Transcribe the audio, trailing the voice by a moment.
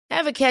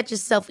Ever catch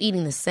yourself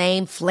eating the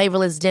same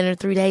flavorless dinner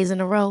 3 days in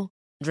a row?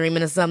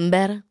 Dreaming of something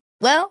better?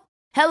 Well,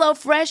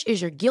 HelloFresh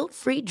is your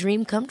guilt-free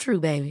dream come true,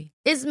 baby.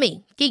 It's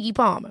me, Keke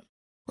Palmer.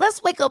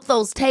 Let's wake up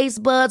those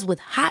taste buds with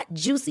hot,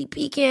 juicy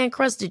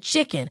pecan-crusted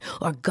chicken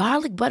or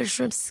garlic butter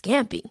shrimp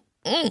scampi.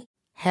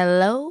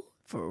 Hello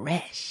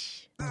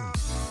Fresh.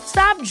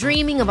 Stop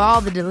dreaming of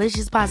all the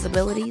delicious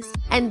possibilities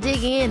and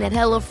dig in at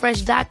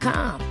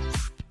HelloFresh.com.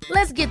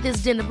 Let's get this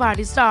dinner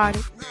party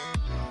started.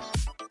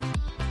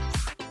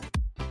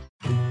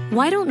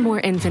 Why don't more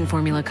infant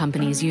formula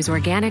companies use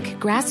organic,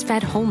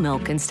 grass-fed whole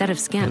milk instead of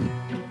skim?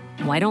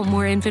 Why don't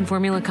more infant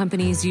formula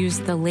companies use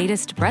the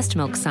latest breast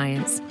milk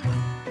science?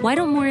 Why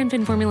don't more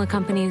infant formula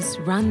companies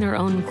run their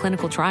own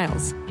clinical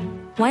trials?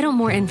 Why don't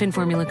more infant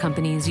formula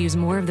companies use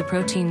more of the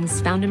proteins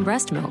found in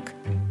breast milk?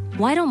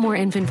 Why don't more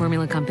infant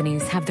formula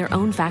companies have their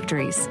own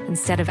factories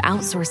instead of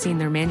outsourcing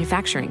their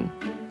manufacturing?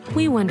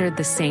 We wondered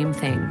the same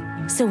thing.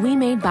 So we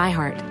made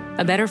ByHeart,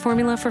 a better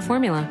formula for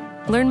formula.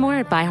 Learn more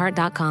at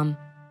byheart.com.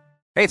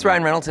 Hey, it's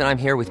Ryan Reynolds, and I'm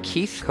here with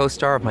Keith,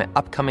 co-star of my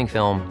upcoming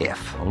film,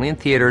 If, only in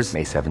theaters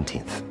May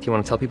 17th. Do you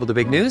want to tell people the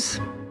big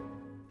news?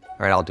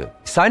 All right, I'll do it.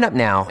 Sign up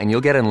now and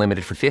you'll get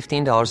unlimited for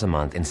 $15 a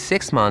month and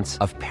 6 months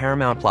of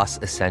Paramount Plus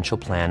Essential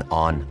Plan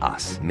on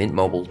us.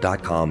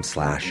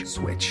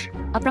 MintMobile.com/switch.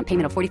 Upfront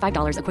payment of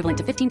 $45 equivalent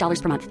to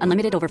 $15 per month.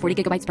 Unlimited over 40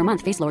 gigabytes per month.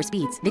 Face lower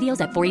speeds.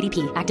 Videos at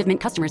 480p. Active Mint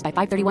customers by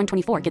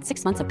 531.24 get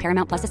 6 months of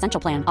Paramount Plus Essential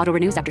Plan. Auto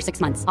renews after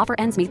 6 months. Offer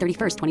ends May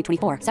 31st,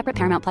 2024. Separate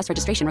Paramount Plus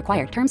registration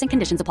required. Terms and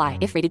conditions apply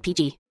if rated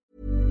PG.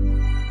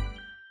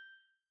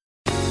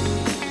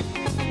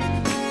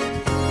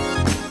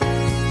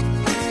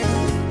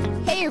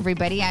 Hey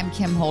everybody, I'm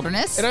Kim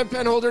Holderness. And I'm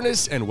Ben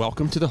Holderness, and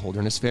welcome to the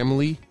Holderness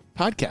Family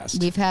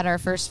Podcast. We've had our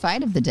first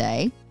fight of the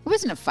day. It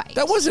wasn't a fight.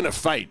 That wasn't a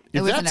fight.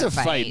 If that's a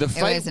fight, the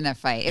fight... It wasn't a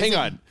fight. Hang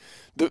on.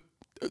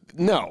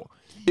 No.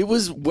 It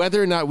was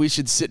whether or not we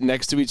should sit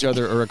next to each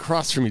other or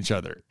across from each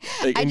other.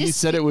 You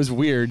said it was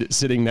weird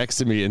sitting next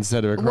to me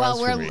instead of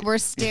across from me. We're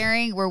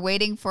staring. We're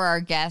waiting for our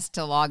guest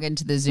to log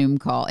into the Zoom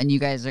call, and you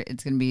guys are.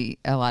 It's going to be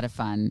a lot of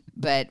fun.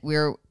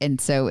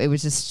 So it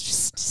was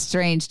just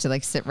strange to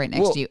sit right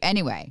next to you.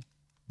 Anyway.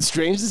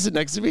 Strange to sit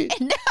next to me?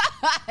 No,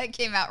 it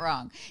came out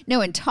wrong.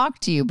 No, and talk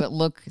to you, but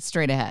look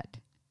straight ahead.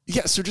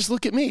 Yeah, so just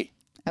look at me.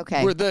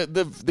 Okay.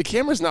 The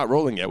camera's not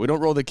rolling yet. We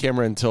don't roll the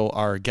camera until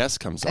our guest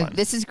comes on.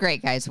 This is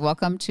great, guys.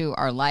 Welcome to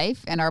our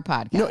life and our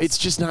podcast. No, it's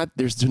just not.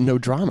 There's no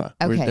drama.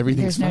 Okay.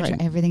 Everything's fine.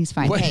 Everything's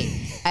fine. What?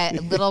 Hey, a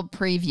little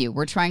preview.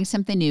 We're trying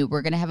something new.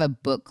 We're going to have a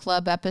book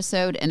club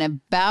episode in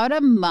about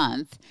a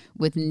month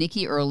with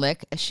Nikki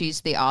Ehrlich.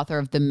 She's the author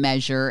of The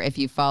Measure. If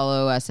you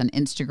follow us on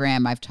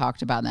Instagram, I've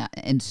talked about that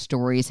in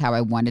stories, how I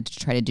wanted to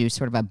try to do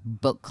sort of a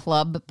book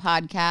club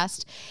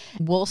podcast.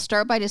 We'll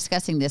start by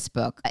discussing this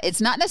book.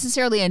 It's not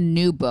necessarily a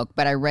new book,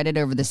 but I read it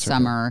over the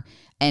summer,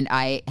 and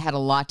I had a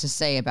lot to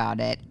say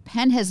about it.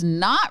 Penn has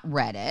not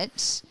read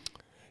it,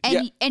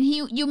 and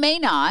you may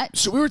not.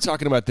 So we were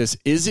talking about this.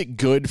 Is it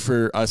good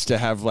for us to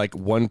have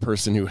one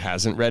person who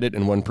hasn't read it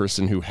and one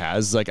person who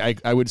has? I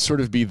would sort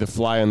of be the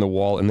fly on the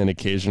wall and then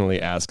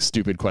occasionally ask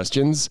stupid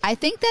questions. I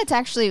think that's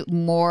actually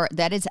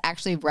that is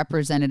actually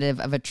representative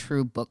of a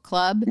true book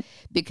club,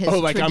 because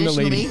I'm the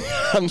lady.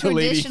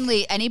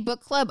 Traditionally, any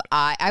book club,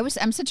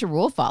 I'm such a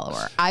rule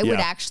follower. I would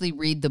actually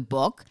read the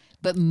book.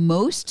 But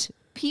most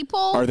people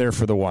are there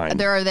for the wine.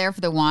 They're there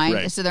for the wine.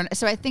 Right.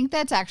 So I think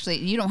that's actually,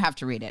 you don't have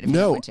to read it if you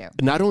don't want to.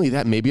 Not only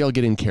that, maybe I'll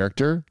get in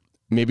character.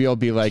 Maybe I'll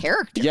be like,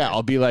 character. Yeah,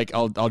 I'll be like,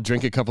 I'll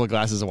drink a couple of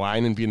glasses of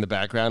wine and be in the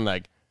background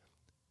like,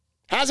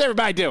 how's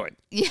everybody doing?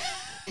 Yeah.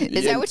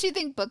 Is that what you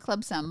think book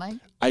clubs sound like?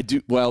 I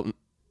do. Well,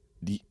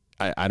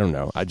 I don't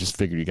know. I just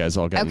figured you guys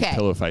all got in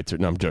pillow fights.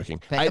 No, I'm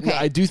joking. But,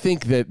 I do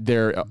think that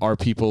there are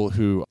people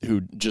who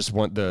just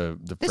want the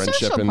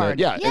friendship and part.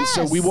 Yes. And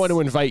so we want to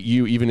invite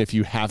you, even if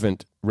you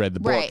haven't read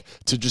the book,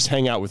 to just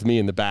hang out with me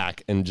in the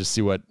back and just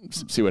see what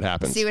happens. See what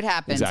happens.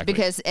 Exactly.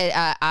 Because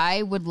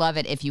I would love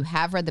it if you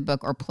have read the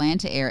book or plan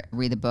to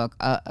read the book.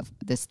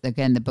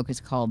 The book is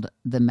called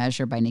The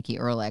Measure by Nikki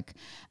Ehrlich.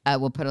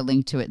 We'll put a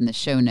link to it in the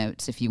show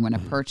notes if you want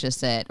to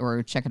purchase it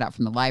or check it out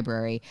from the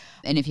library.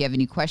 And if you have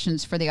any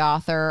questions for the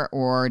author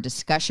or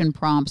discussion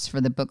prompts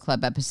for the book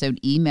club episode,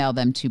 email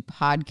them to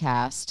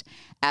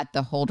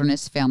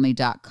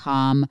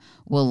podcast@theholdernessfamily.com.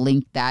 We'll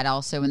link that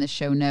also in the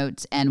show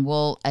notes, and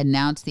we'll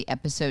announce the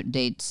episode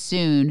date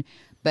soon.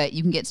 But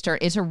you can get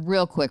started. It's a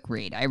real quick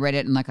read. I read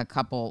it in a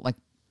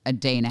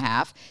day and a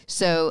half.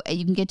 So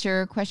you can get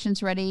your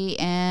questions ready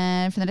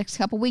and for the next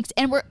couple weeks.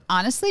 And we're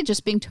honestly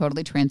just being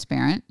totally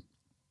transparent.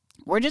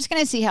 We're just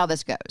going to see how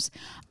this goes.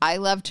 I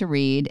love to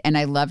read, and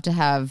I love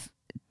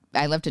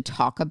to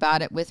talk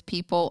about it with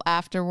people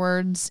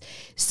afterwards.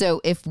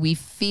 So if we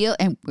feel,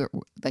 and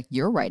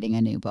you're writing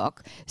a new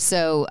book,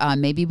 so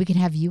maybe we can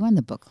have you on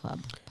the book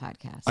club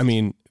podcast. I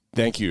mean,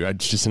 thank you.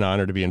 It's just an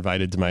honor to be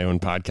invited to my own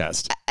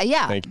podcast.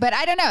 But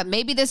I don't know.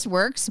 Maybe this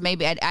works.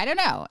 Maybe I don't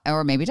know,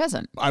 or maybe it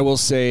doesn't. I will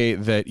say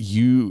that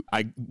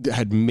I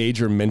had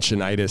major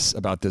mentionitis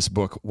about this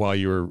book while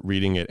you were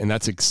reading it, and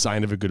that's a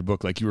sign of a good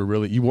book.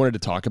 You wanted to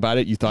talk about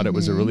it. You thought it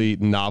was a really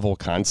novel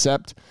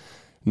concept.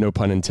 no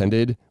pun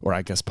intended, or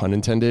I guess pun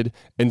intended.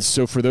 And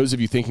so for those of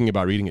you thinking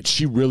about reading it,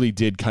 she really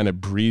did kind of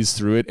breeze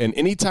through it. And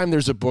anytime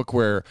there's a book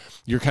where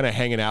you're kind of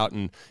hanging out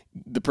and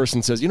the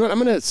person says, you know what,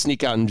 I'm going to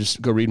sneak out and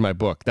just go read my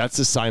book, that's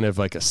a sign of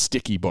like a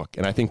sticky book.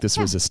 And I think this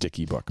was a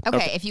sticky book.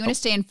 Okay, if you want to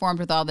stay informed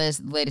with all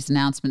this latest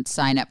announcements,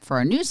 sign up for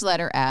our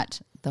newsletter at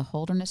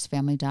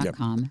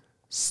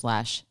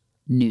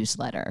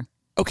theholdernessfamily.com/newsletter.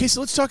 Okay, so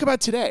let's talk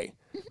about today.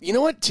 You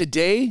know what?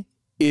 Today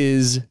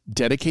is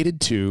dedicated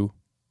to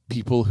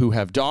people who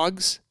have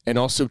dogs and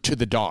also to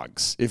the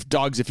dogs. If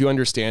you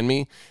understand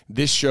me,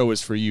 this show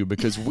is for you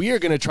because we are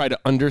going to try to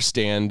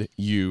understand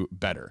you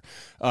better.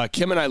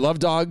 Kim and I love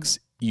dogs.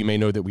 You may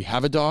know that we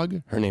have a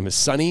dog. Her name is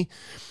Sunny.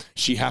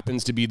 She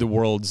happens to be the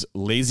world's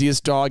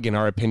laziest dog, in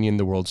our opinion,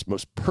 the world's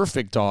most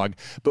perfect dog.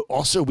 But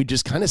also, we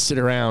just kind of sit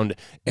around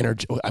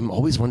and I'm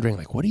always wondering,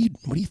 like, what are you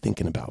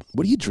thinking about?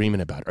 What are you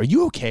dreaming about? Are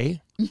you okay?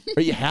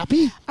 Are you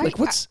happy? Are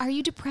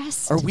you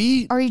depressed? Are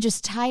you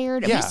just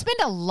tired? Yeah. We spend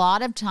a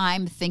lot of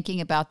time thinking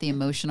about the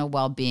emotional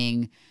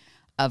well-being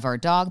of our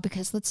dog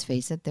because, let's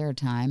face it, there are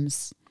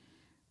times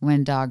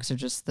when dogs are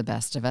just the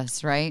best of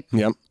us, right?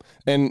 Yep.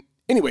 And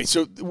anyway,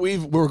 so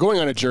we're going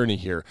on a journey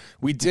here.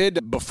 We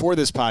did, before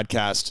this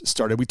podcast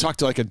started, we talked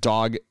to like a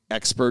dog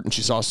expert, and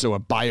she's also a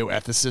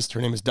bioethicist.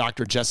 Her name is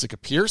Dr. Jessica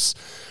Pierce.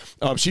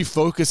 She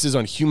focuses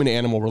on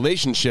human-animal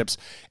relationships,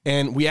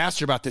 and we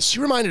asked her about this. She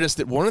reminded us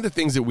that one of the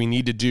things that we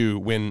need to do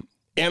when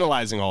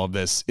analyzing all of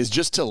this is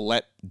just to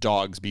let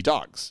dogs be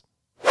dogs.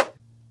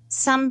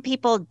 Some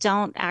people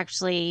don't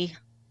actually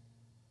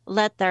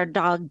let their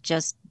dog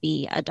just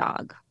be a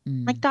dog.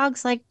 Like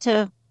dogs like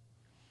to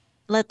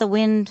let the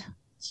wind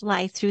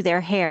fly through their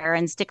hair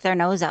and stick their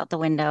nose out the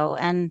window,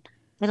 and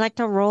they like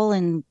to roll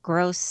in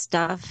gross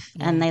stuff,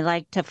 and they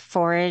like to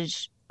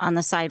forage on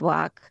the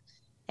sidewalk,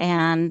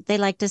 and they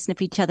like to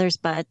snip each other's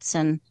butts,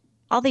 and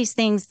all these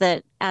things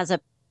that as a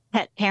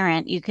pet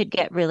parent you could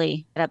get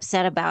really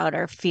upset about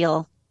or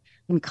feel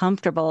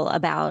uncomfortable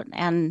about.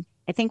 And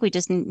I think we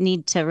just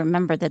need to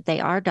remember that they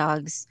are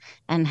dogs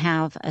and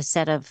have a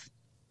set of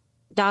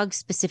dog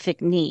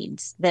specific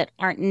needs that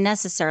aren't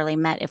necessarily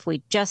met if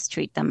we just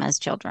treat them as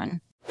children.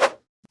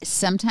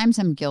 Sometimes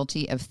I'm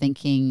guilty of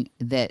thinking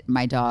that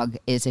my dog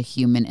is a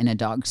human in a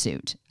dog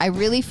suit. I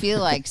really feel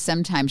like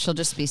sometimes she'll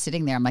just be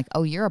sitting there. I'm like,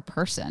 oh, you're a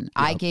person. Yep.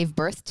 I gave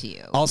birth to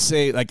you. I'll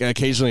say, like,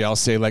 occasionally I'll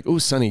say, like, oh,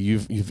 Sonny,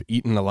 you've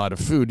eaten a lot of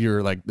food.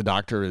 You're like, the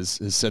doctor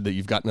has said that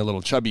you've gotten a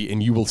little chubby,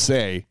 and you will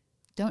say,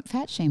 don't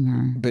fat shame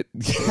her. But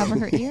cover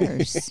her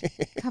ears.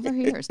 Cover her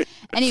ears.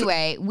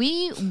 Anyway,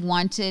 we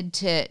wanted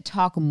to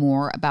talk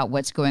more about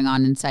what's going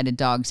on inside a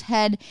dog's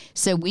head.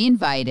 So we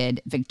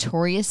invited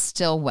Victoria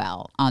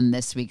Stillwell on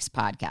this week's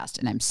podcast,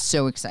 and I'm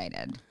so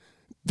excited.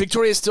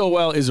 Victoria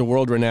Stillwell is a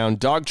world-renowned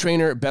dog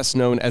trainer, best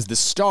known as the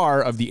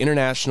star of the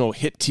international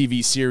hit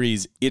TV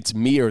series It's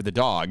Me or the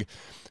Dog.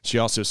 She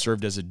also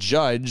served as a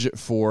judge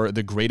for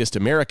The Greatest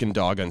American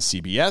Dog on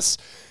CBS,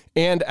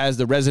 and as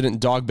the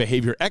resident dog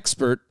behavior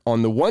expert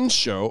on The One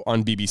Show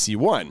on BBC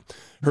One.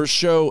 Her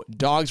show,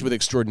 Dogs with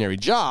Extraordinary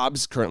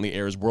Jobs, currently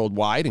airs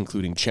worldwide,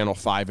 including Channel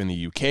 5 in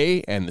the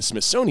UK and the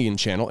Smithsonian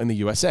Channel in the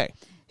USA.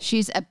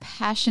 She's a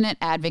passionate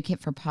advocate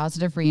for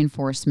positive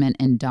reinforcement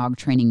and dog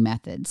training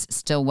methods.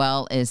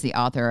 Stillwell is the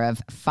author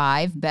of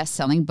 5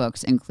 best-selling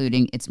books,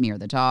 including It's Me or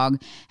the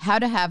Dog, How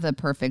to Have the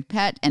Perfect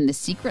Pet, and The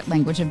Secret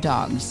Language of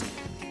Dogs.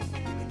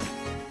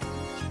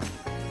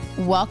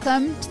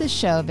 Welcome to the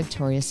show,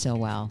 Victoria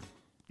Stillwell.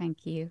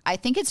 Thank you. I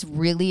think it's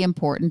really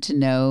important to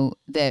know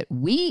that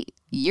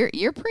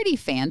you're pretty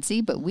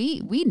fancy, but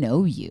we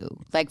know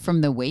you, like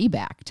from the way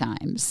back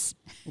times.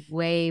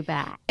 Way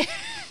back.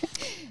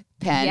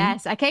 Penn.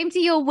 Yes, I came to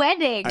your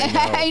wedding.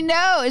 I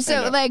know.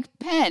 So, like,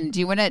 Penn, do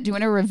you want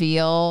to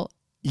reveal?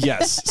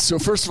 Yes. So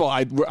first of all,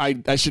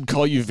 I should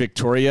call you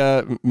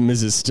Victoria,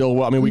 Mrs.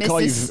 Stillwell. I mean, we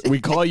call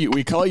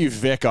you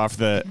Vic off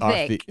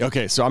the.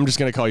 Okay, so I'm just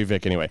going to call you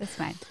Vic anyway. That's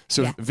fine.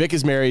 So yeah. Vic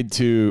is married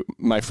to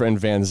my friend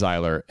Van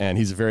Zeiler, and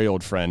he's a very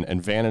old friend.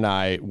 And Van and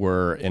I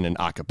were in an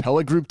a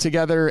cappella group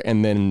together,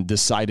 and then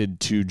decided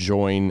to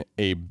join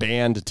a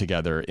band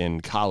together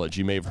in college.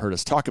 You may have heard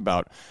us talk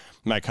about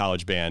my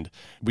college band.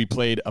 We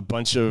played a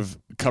bunch of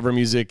cover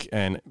music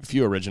and a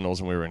few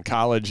originals when we were in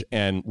college,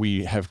 and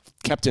we have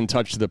kept in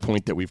touch to the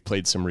point that we've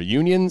played some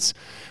reunions.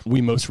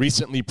 We most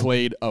recently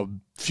played a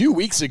few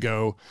weeks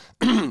ago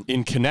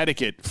in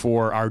Connecticut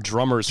for our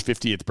drummer's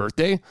 50th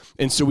birthday.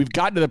 And so we've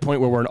gotten to the point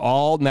where we're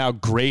all now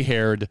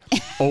gray-haired,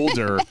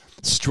 older,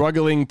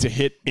 struggling to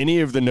hit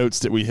any of the notes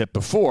that we hit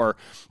before.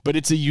 But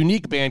it's a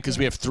unique band because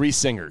we have 3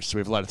 singers. So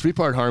we have a lot of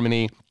 3-part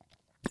harmony,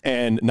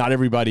 and not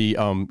everybody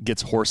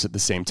gets hoarse at the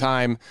same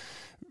time.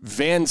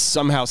 Van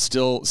somehow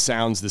still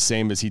sounds the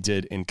same as he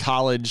did in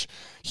college.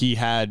 He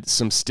had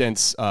some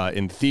stints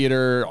in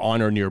theater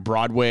on or near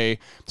Broadway.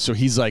 So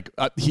he's like,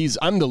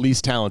 I'm the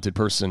least talented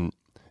person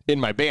in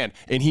my band.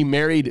 And he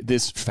married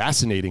this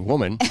fascinating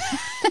woman,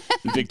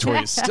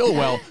 Victoria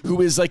Stillwell,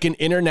 who is like an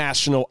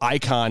international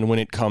icon when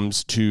it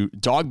comes to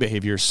dog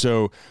behavior.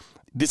 So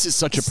this is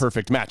such a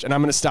perfect match. And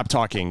I'm going to stop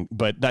talking,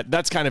 but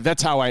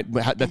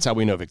that's how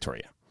we know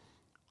Victoria.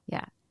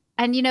 Yeah.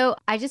 And,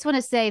 I just want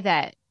to say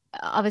that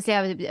obviously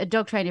I was a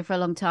dog trainer for a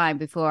long time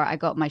before I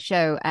got my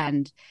show.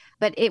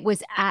 But it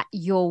was at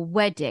your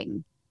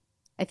wedding.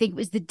 I think it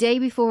was the day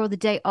before or the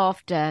day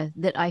after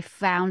that I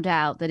found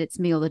out that It's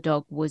Me or the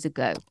Dog was a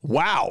go.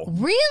 Wow.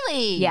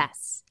 Really?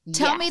 Yes.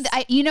 Tell me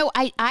that.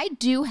 I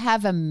do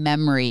have a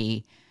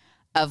memory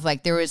of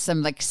like there was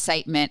some like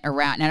excitement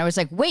around, and I was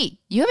like, wait,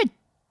 you have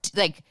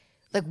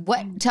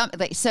what? Tell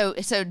me,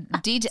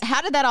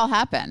 how did that all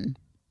happen?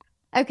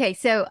 Okay,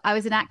 so I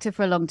was an actor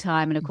for a long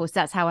time, and of course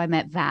that's how I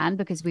met Van,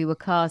 because we were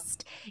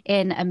cast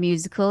in a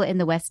musical in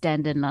the West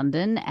End in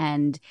London,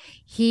 and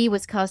he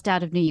was cast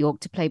out of New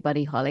York to play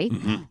Buddy Holly,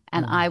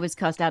 and I was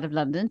cast out of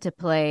London to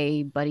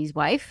play Buddy's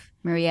wife,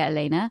 Maria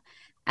Elena.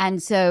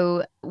 And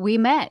so we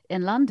met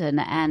in London,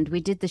 and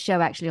we did the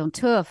show actually on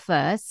tour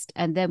first,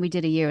 and then we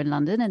did a year in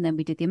London, and then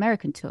we did the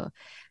American tour.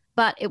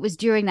 But it was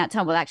during that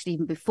time, well, actually,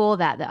 even before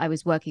that, that I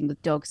was working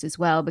with dogs as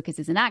well, because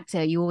as an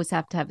actor, you always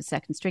have to have a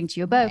second string to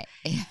your bow.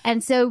 Right.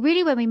 And so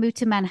really, when we moved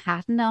to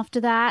Manhattan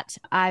after that,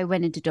 I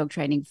went into dog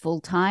training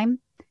full time.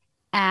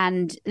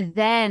 And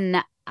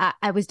then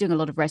I was doing a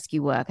lot of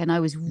rescue work, and I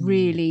was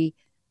really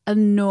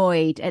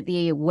annoyed at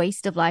the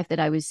waste of life that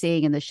I was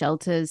seeing in the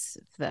shelters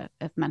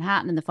of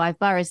Manhattan and the 5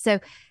 boroughs. So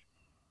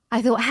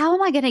I thought, how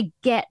am I going to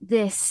get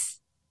this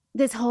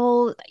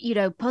whole,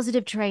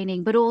 positive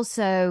training, but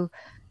also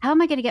how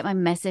am I going to get my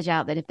message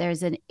out that if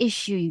there's an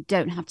issue, you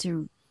don't have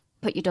to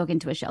put your dog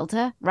into a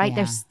shelter, right?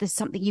 Yeah. There's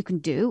something you can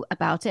do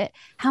about it.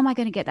 How am I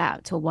going to get that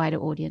out to a wider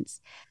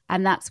audience?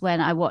 And that's when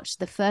I watched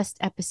the first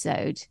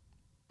episode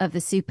of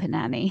The Super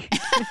Nanny.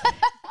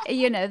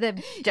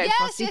 The Joe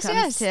Foster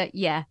comes to,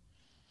 yeah.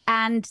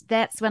 And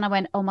that's when I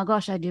went, oh my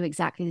gosh, I do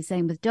exactly the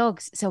same with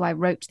dogs. So I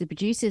wrote to the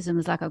producers and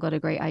was like, I've got a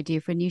great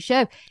idea for a new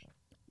show.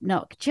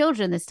 Not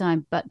children this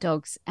time, but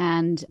dogs.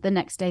 And the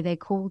next day they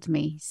called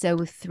me.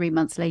 So 3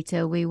 months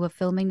later, we were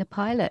filming the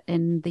pilot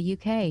in the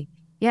UK.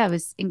 Yeah, it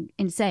was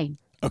insane.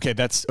 Okay,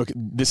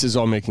 this is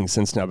all making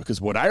sense now, because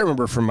what I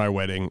remember from my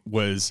wedding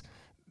was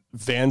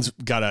Van's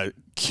got a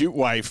cute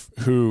wife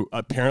who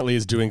apparently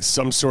is doing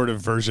some sort of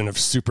version of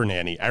Super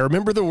Nanny. I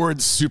remember the word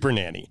Super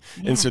Nanny.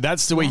 Yeah. And so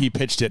that's the way he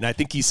pitched it. And I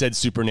think he said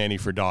Super Nanny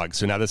for dogs.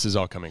 So now this is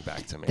all coming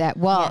back to me.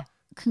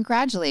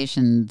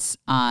 Congratulations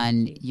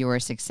on your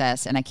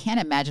success. And I can't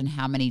imagine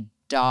how many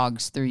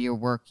dogs through your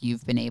work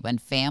you've been able,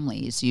 and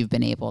families you've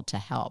been able to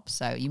help.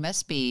 So you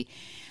must be,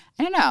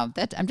 I don't know,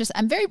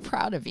 I'm very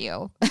proud of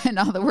you and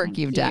all the work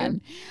you've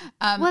done.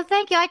 Well,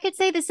 thank you. I could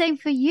say the same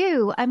for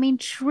you. I mean,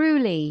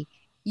 truly,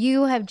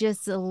 you have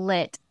just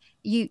lit,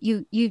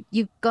 you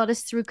got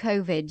us through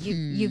COVID.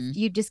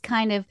 You just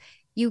kind of,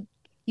 you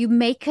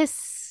make us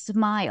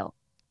smile.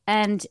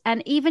 And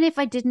even if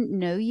I didn't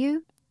know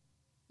you,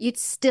 you'd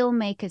still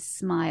make us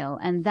smile.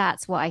 And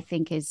that's what I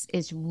think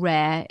is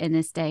rare in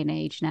this day and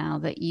age now,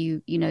 that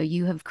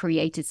you have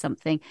created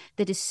something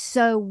that is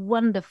so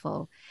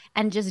wonderful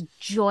and just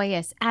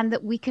joyous and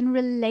that we can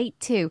relate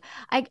to.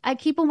 I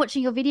keep on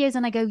watching your videos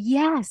and I go,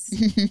 yes,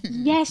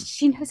 yes,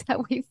 she knows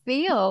how we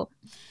feel.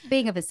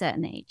 Being of a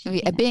certain age.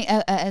 We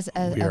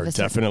are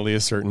definitely a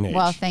certain age.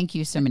 Well, thank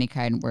you so many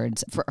kind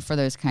words for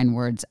those kind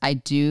words.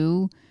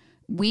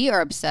 We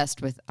are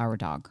obsessed with our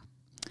dog.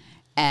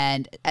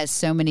 And as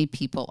so many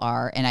people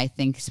are, and I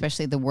think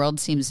especially the world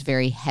seems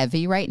very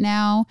heavy right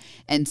now.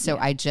 And so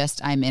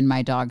I'm in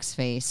my dog's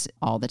face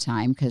all the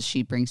time because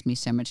she brings me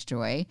so much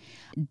joy.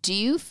 Do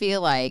you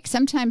feel like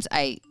sometimes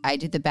I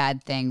do the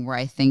bad thing where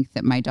I think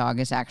that my dog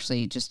is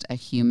actually just a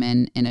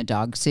human in a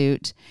dog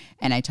suit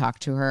and I talk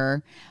to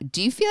her?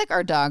 Do you feel like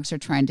our dogs are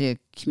trying to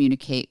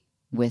communicate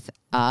with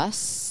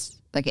us?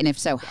 And if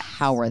so,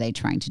 how are they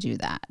trying to do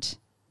that?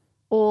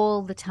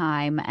 All the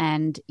time.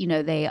 And,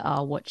 they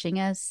are watching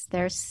us,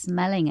 they're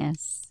smelling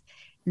us.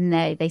 And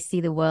they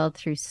see the world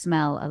through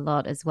smell a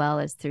lot as well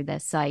as through their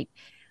sight.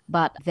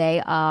 But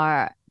they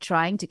are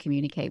trying to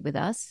communicate with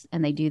us,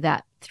 and they do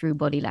that through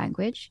body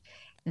language.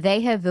 They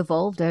have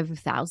evolved over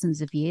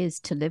thousands of years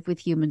to live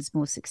with humans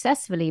more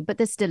successfully, but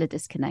there's still a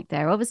disconnect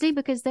there, obviously,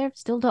 because they're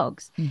still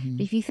dogs. Mm-hmm.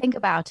 But if you think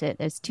about it,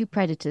 there's two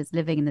predators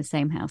living in the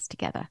same house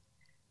together,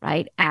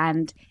 right?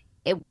 And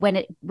when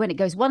it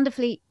goes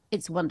wonderfully,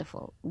 it's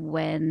wonderful.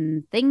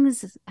 When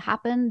things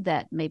happen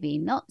that maybe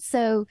not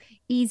so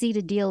easy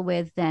to deal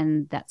with,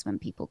 then that's when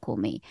people call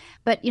me.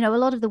 But, a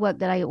lot of the work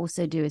that I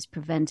also do is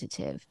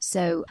preventative.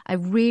 So I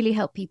really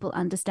help people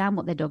understand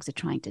what their dogs are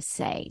trying to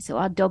say. So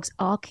our dogs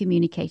are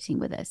communicating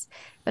with us.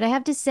 But I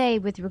have to say,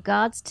 with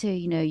regards to,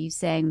 you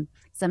saying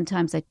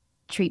sometimes I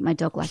treat my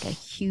dog like a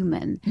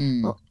human.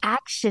 Well,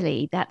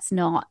 actually, that's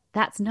not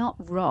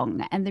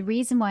wrong. And the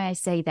reason why I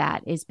say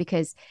that is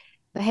because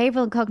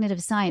behavioral and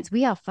cognitive science,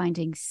 we are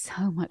finding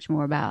so much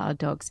more about our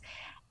dogs.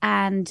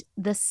 And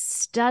the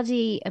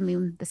studies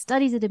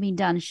that have been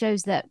done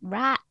shows that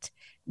rat,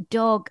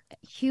 dog,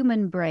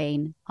 human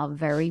brain are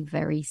very,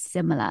 very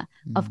similar.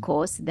 Of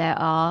course, there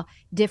are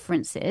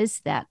differences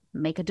that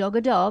make a dog,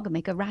 and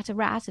make a rat,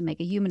 and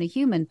make a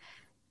human.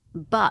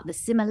 But the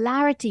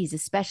similarities,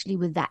 especially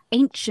with that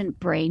ancient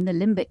brain, the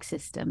limbic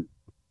system,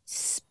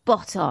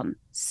 spot on.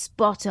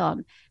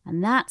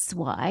 And that's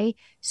why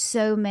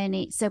so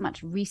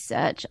much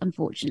research,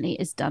 unfortunately,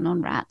 is done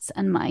on rats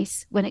and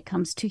mice when it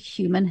comes to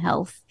human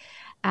health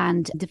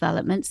and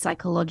development,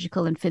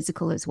 psychological and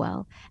physical as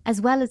well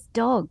as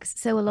dogs.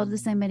 So a lot of the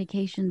same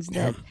medications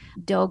that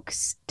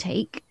dogs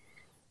take,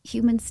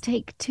 humans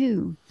take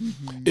too.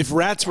 If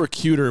rats were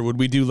cuter, would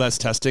we do less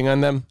testing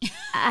on them?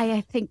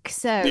 I think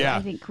so. Yeah.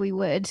 I think we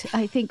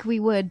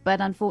would.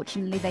 But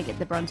unfortunately, they get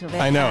the brunt of it.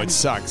 I know, it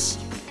sucks.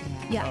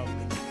 Yeah.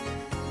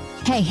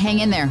 Hey, hang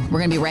in there. We're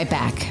going to be right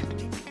back.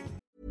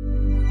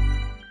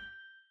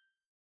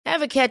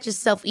 Ever catch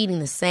yourself eating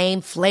the same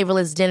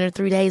flavorless dinner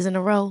 3 days in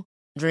a row?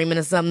 Dreaming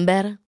of something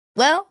better?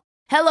 Well,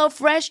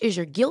 HelloFresh is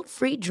your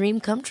guilt-free dream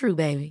come true,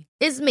 baby.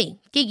 It's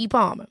me, Keke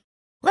Palmer.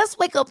 Let's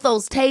wake up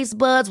those taste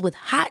buds with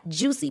hot,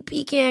 juicy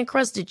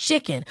pecan-crusted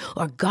chicken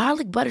or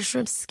garlic butter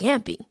shrimp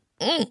scampi.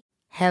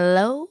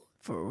 Hello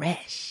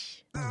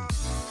Fresh.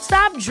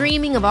 Stop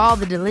dreaming of all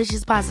the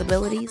delicious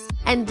possibilities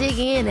and dig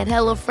in at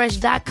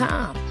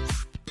HelloFresh.com.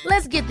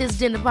 Let's get this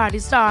dinner party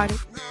started.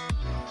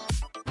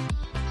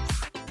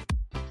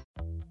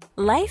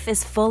 Life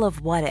is full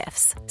of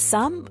what-ifs.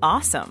 Some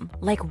awesome,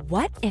 like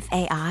what if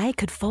AI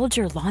could fold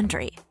your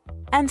laundry?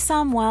 And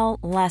some, well,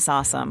 less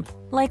awesome,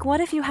 like what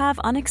if you have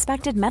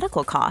unexpected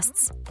medical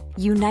costs?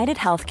 United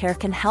Healthcare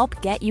can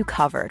help get you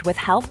covered with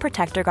Health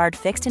Protector Guard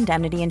fixed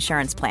indemnity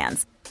insurance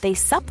plans. They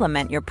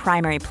supplement your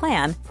primary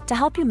plan to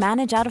help you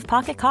manage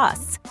out-of-pocket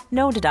costs.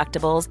 No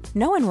deductibles,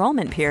 no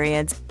enrollment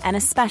periods, and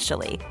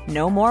especially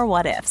no more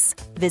what-ifs.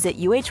 Visit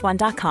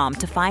uh1.com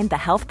to find the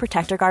Health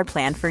Protector Guard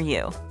plan for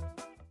you.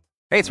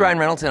 Hey, it's Ryan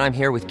Reynolds, and I'm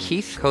here with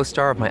Keith,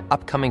 co-star of my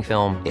upcoming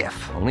film,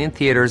 If, only in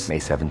theaters May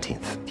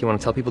 17th. Do you want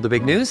to tell people the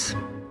big news?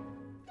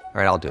 All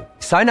right, I'll do it.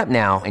 Sign up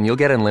now and you'll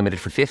get unlimited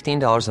for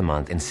 $15 a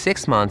month and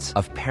 6 months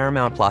of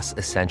Paramount Plus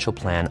Essential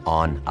Plan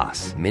on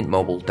us.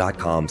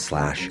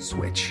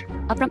 MintMobile.com/switch.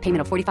 Upfront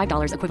payment of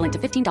 $45 equivalent to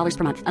 $15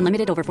 per month.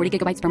 Unlimited over 40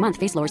 gigabytes per month.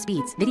 Face lower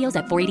speeds. Videos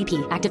at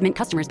 480p. Active Mint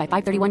customers by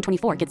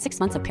 531.24 get 6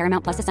 months of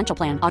Paramount Plus Essential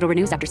Plan. Auto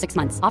renews after 6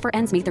 months. Offer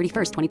ends May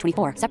 31st,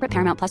 2024. Separate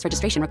Paramount Plus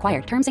registration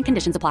required. Terms and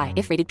conditions apply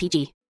if rated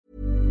PG.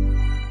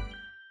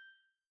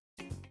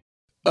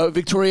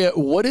 Victoria,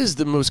 what is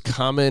the most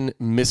common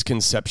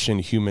misconception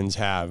humans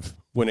have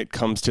when it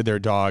comes to their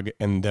dog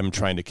and them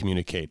trying to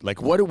communicate?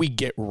 Like, what do we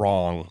get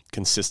wrong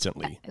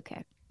consistently?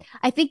 Okay.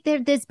 I think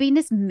there's been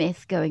this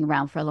myth going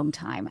around for a long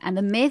time. And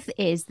the myth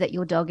is that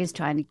your dog is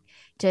trying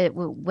to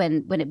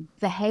when it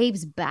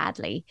behaves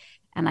badly,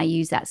 and I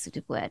use that sort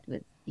of word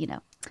with,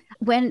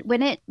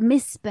 when it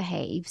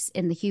misbehaves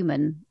in the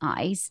human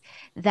eyes,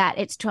 that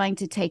it's trying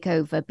to take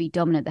over, be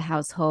dominant the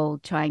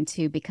household, trying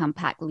to become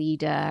pack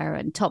leader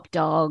and top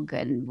dog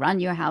and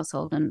run your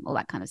household and all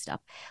that kind of stuff.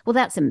 Well,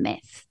 that's a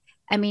myth.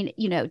 I mean,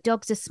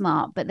 dogs are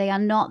smart, but they are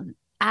not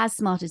as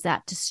smart as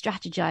that to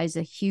strategize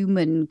a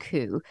human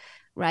coup,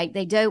 right?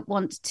 They don't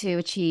want to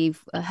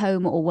achieve a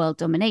home or world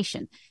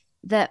domination.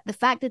 The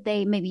fact that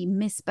they maybe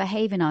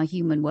misbehave in our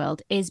human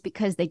world is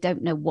because they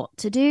don't know what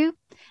to do,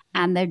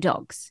 and they're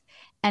dogs.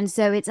 And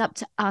so it's up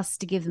to us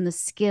to give them the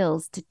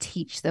skills to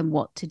teach them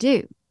what to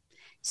do.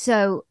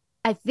 So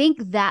I think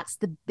that's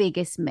the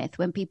biggest myth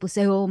when people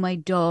say, oh, my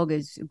dog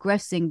is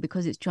aggressing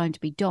because it's trying to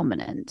be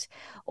dominant,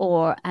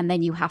 and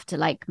then you have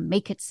to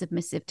make it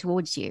submissive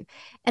towards you.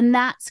 And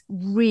that's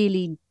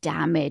really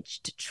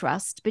damaged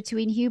trust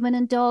between human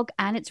and dog.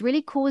 And it's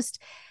really caused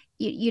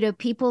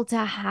people to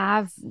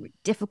have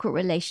difficult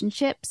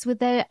relationships with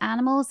their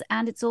animals.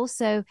 And it's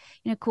also,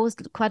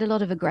 caused quite a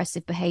lot of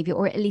aggressive behavior,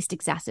 or at least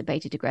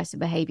exacerbated aggressive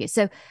behavior.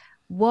 So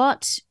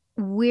what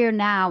we're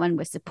now, and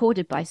we're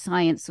supported by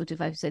science, sort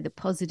of, I would say, the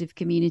positive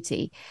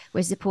community,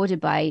 we're supported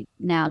by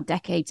now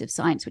decades of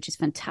science, which is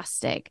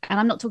fantastic. And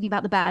I'm not talking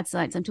about the bad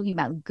science, I'm talking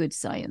about good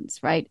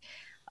science, right?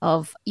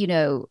 Of,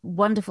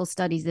 wonderful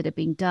studies that have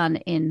been done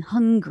in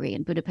Hungary,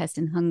 in Budapest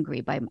in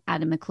Hungary, by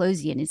Adam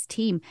McCloskey and his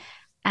team.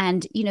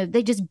 And,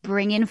 they just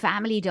bring in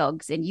family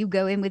dogs, and you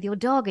go in with your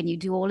dog and you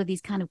do all of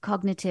these kind of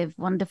cognitive,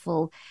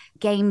 wonderful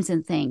games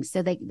and things.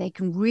 So they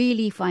can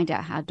really find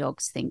out how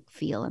dogs think,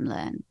 feel, and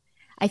learn.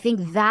 I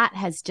think that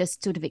has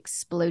just sort of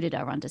exploded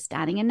our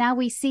understanding. And now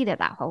we see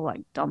that whole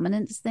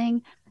dominance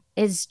thing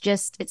is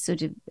just,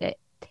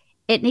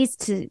 it needs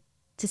to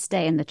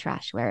stay in the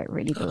trash where it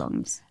really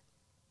belongs.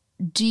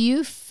 Do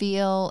you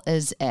feel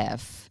as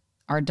if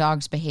our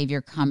dog's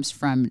behavior comes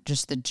from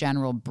just the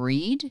general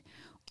breed?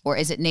 Or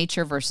is it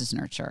nature versus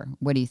nurture?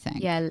 What do you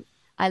think? Yeah,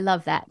 I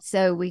love that.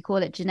 So we call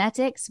it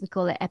genetics. We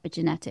call it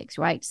epigenetics,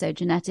 right? So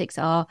genetics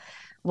are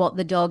what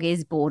the dog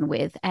is born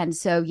with. And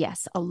so,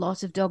 yes, a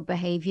lot of dog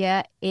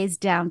behavior is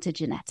down to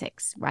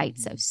genetics, right?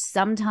 So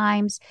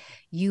sometimes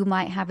you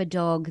might have a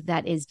dog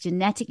that is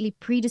genetically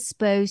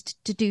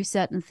predisposed to do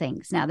certain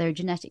things. Now, there are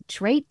genetic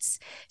traits.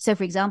 So,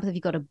 for example, if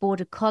you've got a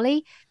border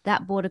collie,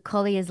 that border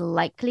collie is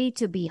likely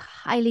to be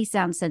highly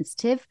sound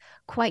sensitive,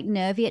 quite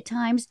nervy at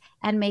times,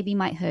 and maybe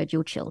might hurt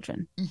your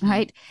children,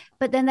 right?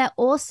 But then there are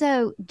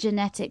also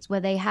genetics where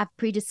they have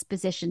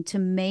predisposition to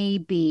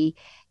maybe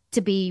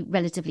to be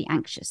relatively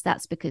anxious.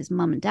 That's because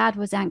mum and dad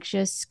was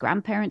anxious,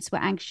 grandparents were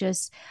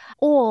anxious,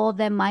 or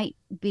there might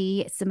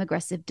be some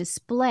aggressive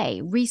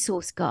display,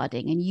 resource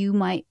guarding, and you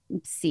might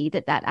see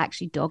that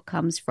actually dog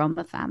comes from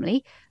a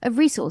family of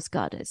resource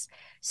guarders.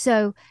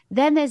 So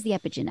then there's the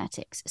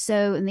epigenetics.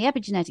 So, and the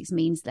epigenetics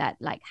means that,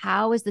 like,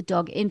 how is the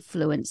dog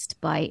influenced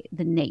by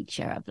the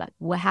nature of, like,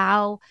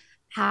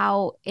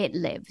 how it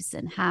lives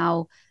and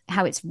how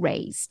it's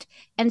raised.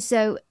 And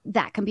so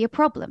that can be a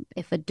problem.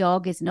 If a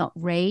dog is not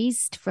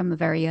raised from a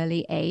very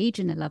early age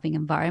in a loving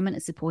environment,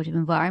 a supportive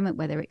environment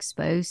where they're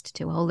exposed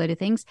to a whole load of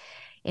things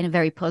in a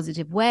very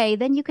positive way,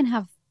 then you can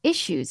have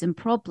issues and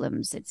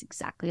problems. It's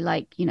exactly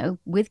like,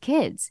 with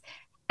kids.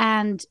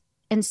 And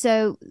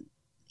so,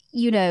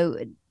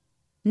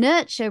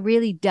 nurture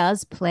really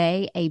does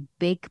play a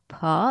big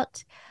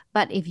part.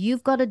 But if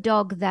you've got a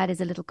dog that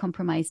is a little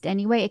compromised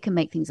anyway, it can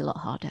make things a lot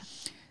harder.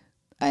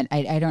 And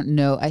I don't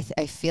know.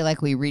 I feel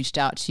like we reached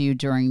out to you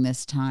during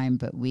this time,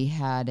 but we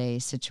had a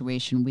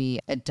situation. We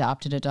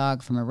adopted a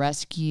dog from a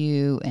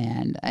rescue,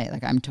 and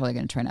I'm totally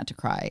going to try not to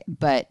cry.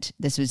 But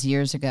this was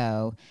years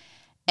ago.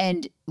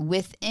 And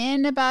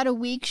within about a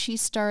week, she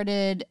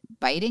started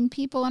biting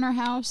people in our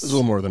house. It was a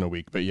little more than a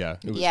week, but yeah,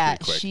 it was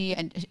pretty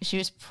quick. She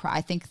was,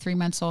 I think, 3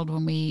 months old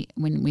when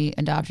we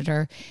adopted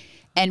her.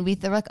 And we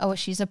thought, like, oh,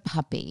 she's a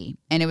puppy.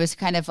 And it was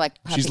kind of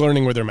like puppy. She's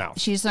learning with her mouth.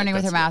 She's learning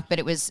with her mouth, but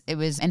it was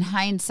in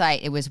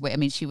hindsight,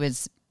 she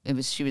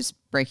was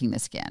breaking the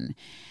skin.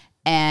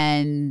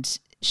 And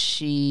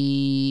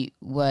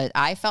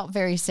I felt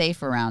very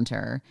safe around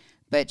her,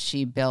 but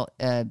she built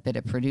a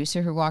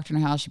producer who walked in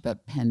her house. She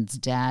bit Penn's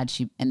dad.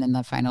 And then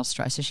the final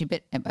straw. So she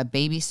bit a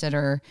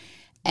babysitter,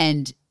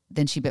 and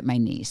then she bit my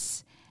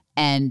niece,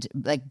 and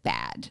like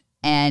bad.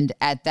 And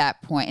at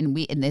that point,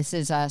 and this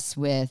is us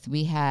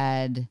we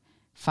had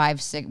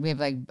 5, 6. We have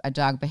like a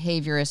dog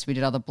behaviorist. We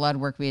did all the blood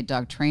work. We had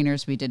dog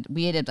trainers. We did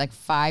like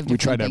 5 different things. We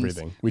tried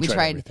everything. We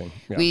tried everything.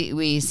 Yeah.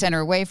 We sent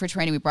her away for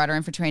training. We brought her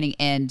in for training.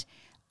 And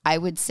I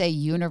would say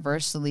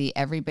universally,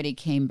 everybody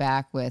came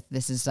back with,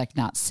 this is like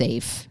not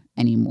safe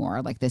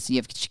anymore. Like this, you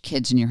have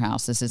kids in your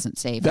house. This isn't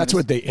safe. That's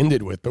what they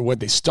ended with. But what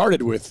they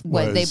started with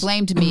was... They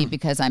blamed me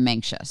because I'm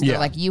anxious. They're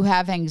like, you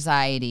have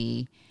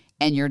anxiety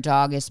and your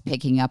dog is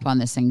picking up on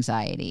this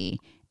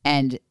anxiety.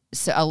 And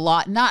so a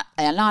lot, not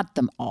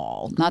them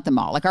all.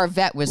 Like our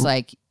vet was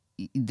like,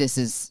 this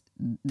is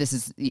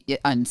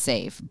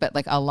unsafe. But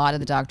like a lot of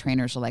the dog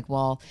trainers are like,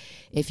 well,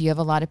 if you have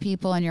a lot of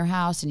people in your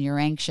house and you're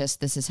anxious,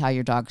 this is how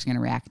your dog's going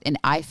to react. And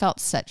I felt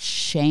such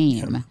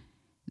shame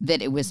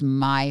that it was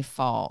my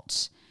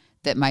fault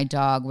that my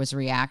dog was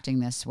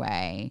reacting this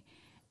way.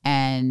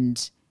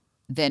 And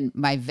then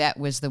my vet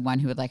was the one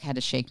who had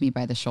to shake me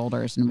by the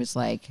shoulders and was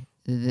like,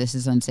 this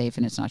is unsafe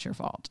and it's not your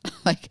fault.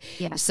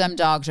 Some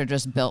dogs are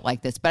just built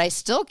like this, but I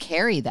still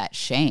carry that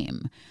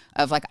shame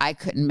of like,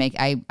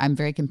 I'm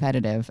very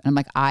competitive and I'm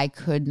like, I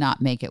could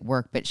not make it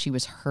work, but she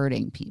was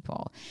hurting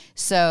people.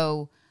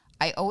 So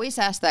I always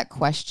ask that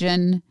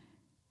question.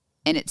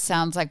 And it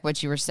sounds like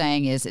what you were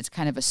saying is it's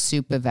kind of a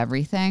soup of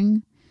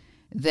everything.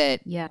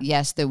 That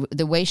yes,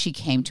 the way she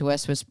came to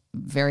us was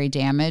very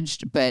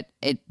damaged, but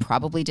it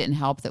probably didn't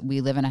help that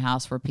we live in a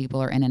house where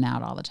people are in and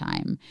out all the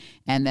time,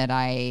 and that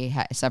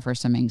I suffer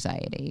some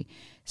anxiety.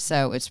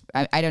 So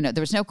I don't know.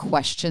 There was no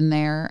question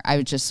there.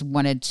 I just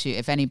wanted to,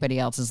 if anybody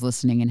else is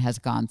listening and has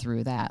gone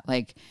through that,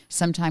 like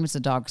sometimes the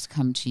dogs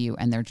come to you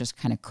and they're just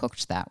kind of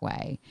cooked that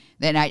way.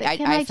 Then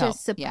I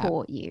just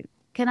support you?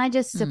 Can I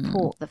just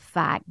support the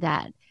fact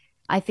that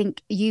I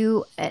think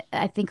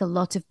a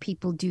lot of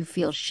people do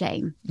feel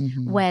shame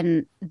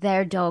when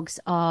their dogs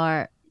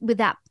are with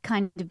that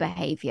kind of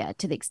behavior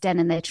to the extent,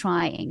 and they're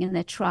trying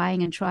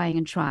and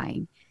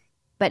trying,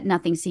 but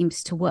nothing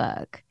seems to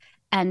work.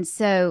 And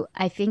so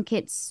I think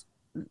it's,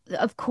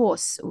 of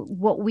course,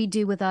 what we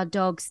do with our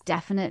dogs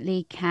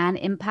definitely can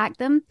impact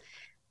them.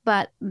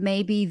 But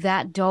maybe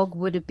that dog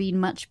would have been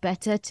much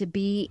better to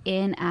be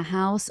in a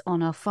house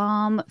on a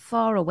farm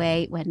far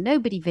away where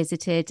nobody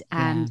visited.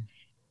 And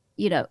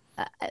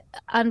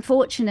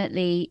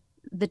unfortunately,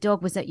 the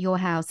dog was at your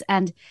house.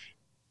 And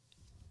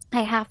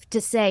I have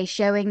to say,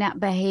 showing that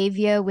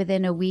behavior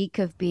within a week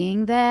of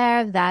being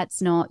there,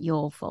 that's not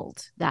your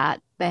fault.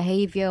 That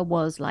behavior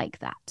was like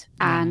that.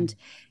 And,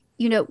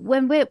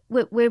 when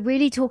we're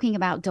really talking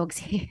about dogs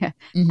here,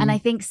 and I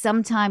think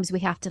sometimes we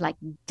have to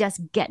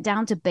just get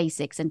down to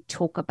basics and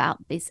talk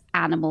about this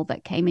animal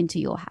that came into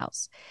your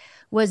house,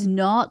 was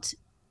not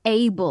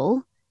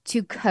able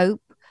to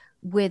cope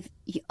with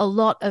a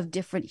lot of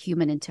different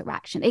human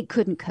interaction. It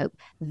couldn't cope.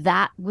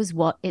 That was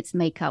what its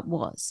makeup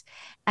was.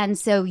 And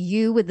so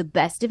you, with the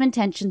best of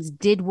intentions,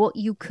 did what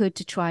you could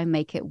to try and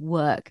make it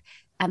work.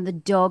 And the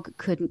dog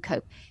couldn't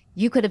cope.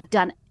 You could have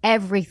done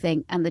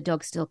everything and the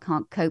dog still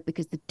can't cope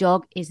because the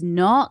dog is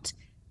not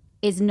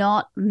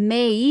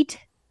made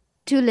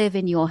to live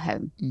in your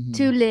home,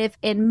 to live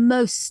in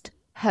most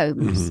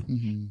homes.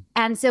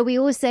 And so we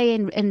always say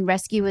in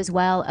rescue as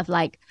well of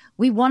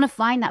we want to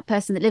find that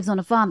person that lives on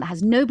a farm that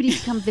has nobody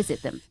to come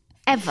visit them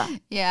ever.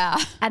 Yeah.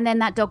 And then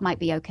that dog might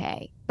be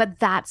okay. But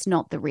that's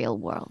not the real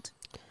world.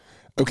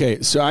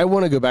 Okay, so I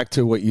want to go back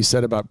to what you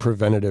said about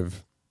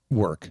preventative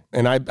work.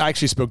 And I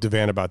actually spoke to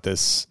Van about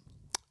this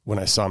when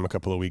I saw him a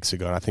couple of weeks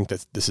ago, and I think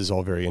that this is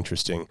all very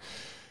interesting.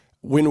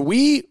 When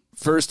we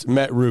first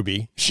met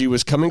Ruby, she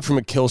was coming from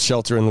a kill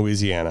shelter in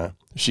Louisiana.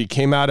 She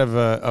came out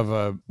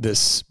of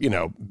this,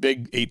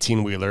 big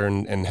 18-wheeler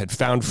and had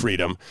found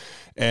freedom.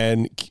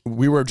 And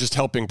we were just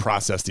helping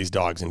process these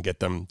dogs and get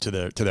them to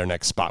their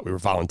next spot. We were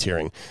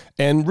volunteering.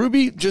 And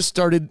Ruby just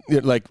started,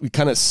 we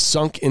kind of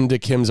sunk into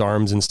Kim's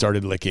arms and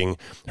started licking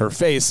her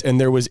face. And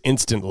there was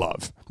instant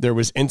love. There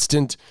was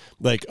instant,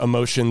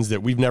 emotions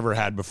that we've never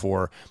had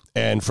before.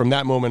 And from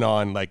that moment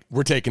on,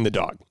 we're taking the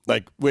dog.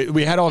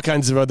 We had all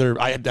kinds of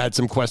I had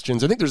some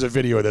questions. I think there's a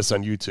video of this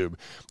on YouTube.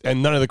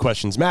 And none of the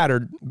questions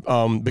mattered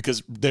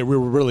because they were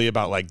really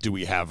about, do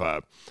we have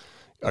a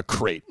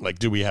crate?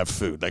 Do we have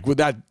food?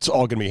 That's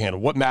all going to be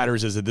handled. What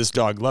matters is that this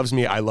dog loves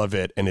me, I love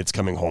it, and it's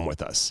coming home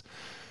with us.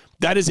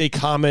 That is a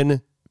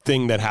common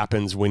thing that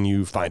happens when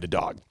you find a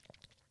dog.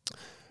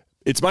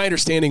 It's my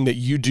understanding that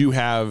you do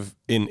have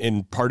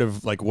in part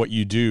of what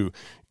you do,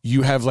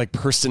 you have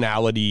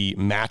personality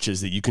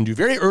matches that you can do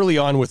very early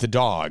on with a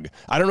dog.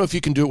 I don't know if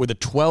you can do it with a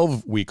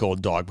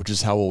 12-week-old dog, which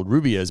is how old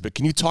Ruby is, but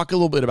can you talk a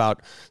little bit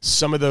about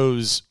some of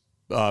those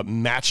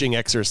matching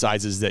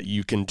exercises that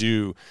you can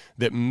do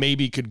that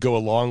maybe could go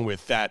along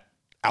with that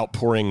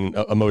outpouring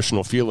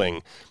emotional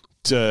feeling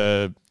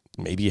to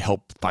maybe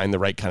help find the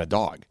right kind of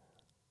dog?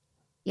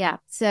 Yeah.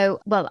 So,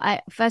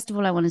 first of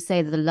all, I want to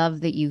say that the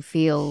love that you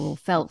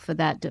felt for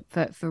that,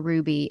 for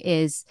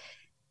Ruby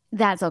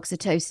that's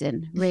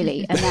oxytocin,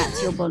 really. And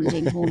that's your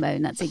bonding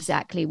hormone. That's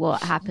exactly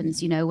what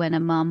happens, when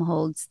a mom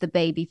holds the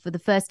baby for the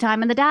first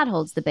time and the dad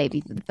holds the baby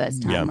for the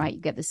first time, right?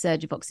 You get the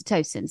surge of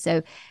oxytocin.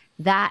 So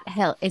that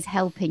is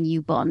helping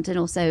you bond. And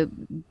also,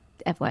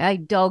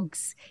 FYI,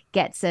 dogs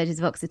get surges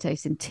of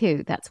oxytocin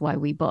too. That's why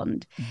we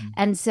bond. Mm-hmm.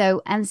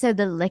 And so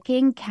the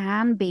licking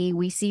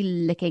we see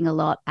licking a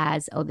lot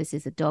as, this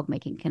is a dog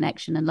making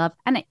connection and love.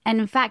 And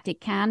in fact,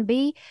 it can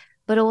be.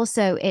 But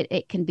also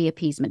it can be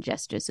appeasement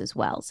gestures as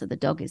well. So the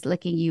dog is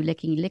licking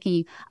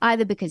you,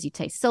 either because you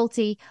taste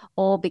salty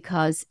or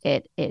because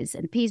it is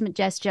an appeasement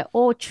gesture,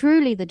 or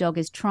truly the dog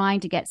is trying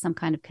to get some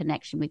kind of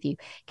connection with you.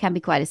 Can be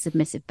quite a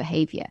submissive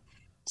behavior.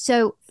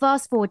 So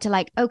fast forward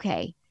to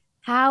okay,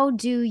 how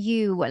do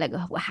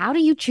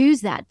you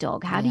choose that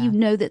dog? How do you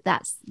know that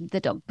that's the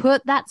dog?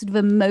 Put that sort of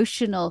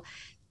emotional,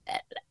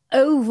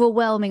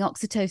 overwhelming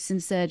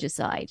oxytocin surge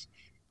aside.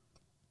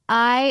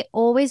 I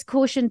always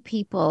caution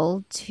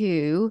people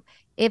to,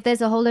 if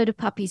there's a whole load of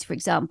puppies, for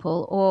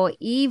example, or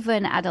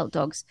even adult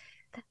dogs,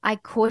 I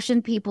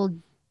caution people,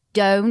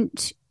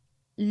 don't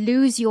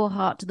lose your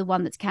heart to the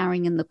one that's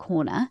cowering in the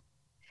corner.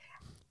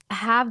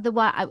 Have the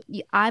one,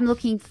 I'm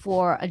looking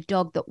for a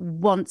dog that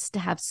wants to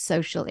have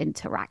social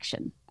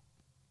interaction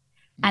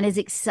and is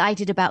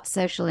excited about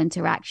social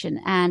interaction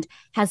and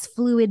has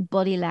fluid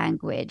body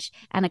language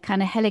and a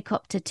kind of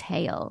helicopter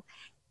tail.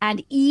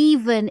 And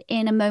even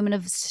in a moment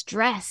of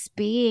stress,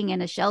 being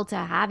in a shelter,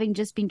 having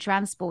just been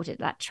transported,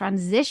 that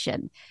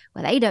transition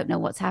where they don't know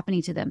what's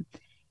happening to them,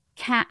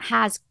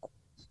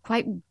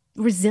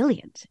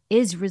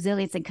 is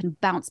resilient and can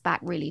bounce back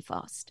really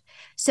fast.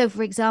 So,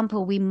 for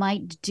example, we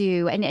might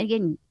do, and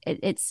again,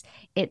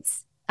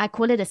 I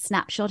call it a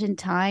snapshot in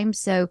time.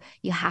 So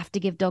you have to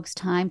give dogs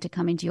time to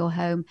come into your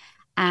home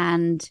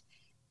and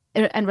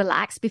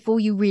relax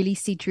before you really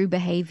see true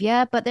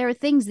behavior. But there are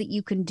things that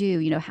you can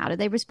do. How do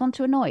they respond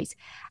to a noise?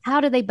 How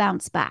do they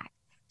bounce back?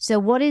 So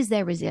what is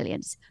their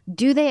resilience?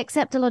 Do they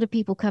accept a lot of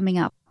people coming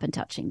up and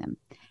touching them?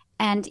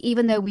 And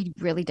even though we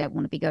really don't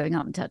want to be going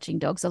up and touching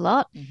dogs a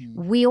lot,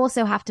 we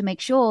also have to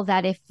make sure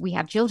that if we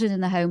have children in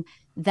the home,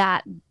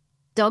 that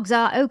dogs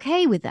are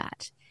okay with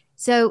that.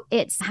 So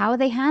it's how are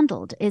they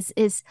handled?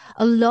 Is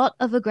a lot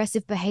of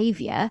aggressive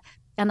behavior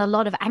and a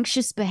lot of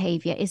anxious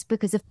behavior is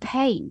because of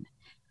pain.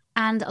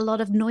 And a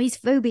lot of noise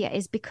phobia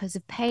is because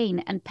of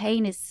pain, and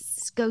pain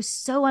goes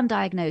so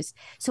undiagnosed.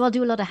 So I'll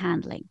do a lot of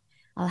handling.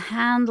 I'll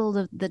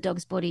handle the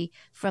dog's body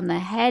from the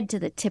head to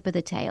the tip of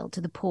the tail to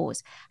the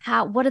paws.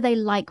 What do they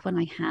like when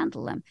I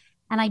handle them?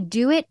 And I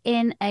do it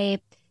when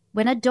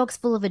a dog's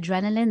full of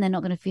adrenaline, they're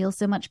not going to feel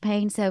so much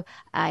pain. So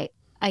I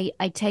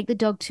take the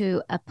dog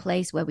to a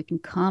place where we can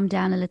calm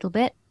down a little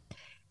bit.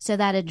 So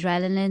that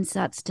adrenaline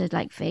starts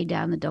to fade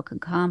down, the dog can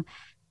calm.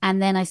 And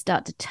then I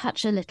start to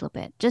touch a little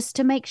bit just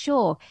to make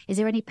sure, is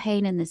there any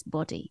pain in this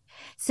body?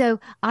 So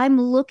I'm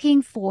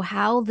looking for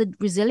how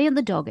resilient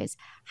the dog is,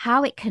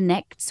 how it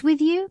connects with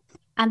you,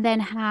 and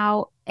then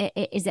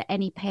is there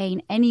any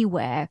pain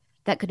anywhere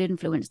that could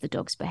influence the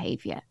dog's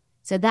behavior.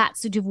 So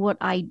that's sort of what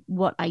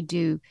I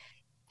do.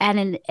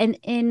 And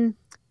in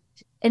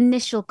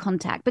initial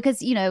contact,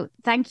 because,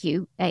 thank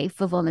you,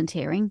 for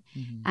volunteering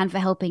and for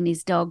helping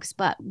these dogs.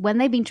 But when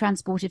they've been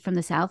transported from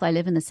the South, I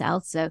live in the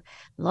South, so a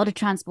lot of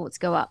transports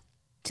go up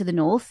to the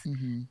North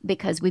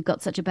because we've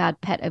got such a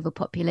bad pet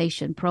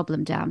overpopulation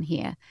problem down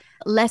here.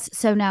 Less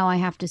so now, I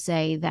have to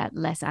say, that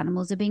less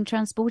animals are being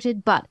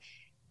transported, but,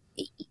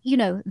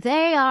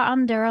 they are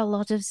under a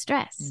lot of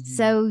stress.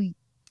 So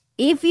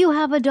if you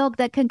have a dog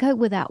that can cope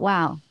with that,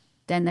 wow,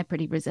 then they're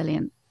pretty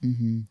resilient.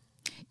 Mm-hmm.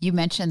 You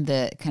mentioned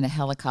the kind of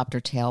helicopter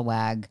tail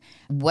wag.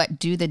 What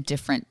do the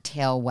different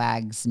tail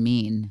wags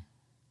mean?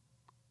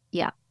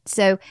 Yeah.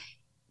 So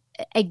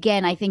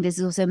again, I think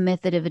there's also a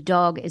myth that if a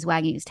dog is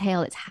wagging its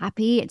tail, it's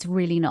happy. It's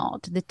really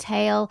not. The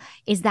tail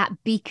is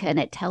that beacon.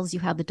 It tells you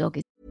how the dog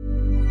is.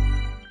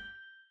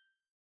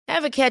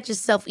 Ever catch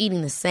yourself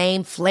eating the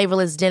same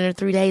flavorless dinner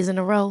 3 days in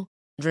a row?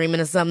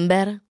 Dreaming of something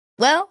better?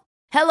 Well,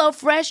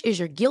 HelloFresh is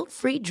your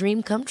guilt-free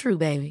dream come true,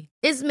 baby.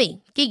 It's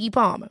me, Keke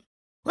Palmer.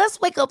 Let's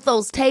wake up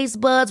those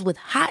taste buds with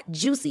hot,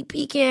 juicy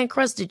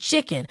pecan-crusted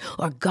chicken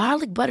or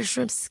garlic butter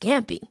shrimp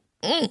scampi.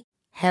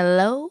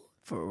 Hello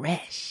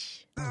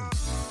Fresh.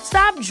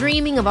 Stop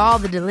dreaming of all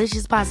the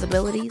delicious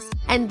possibilities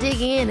and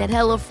dig in at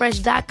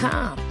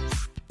HelloFresh.com.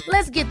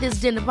 Let's get this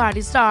dinner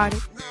party started.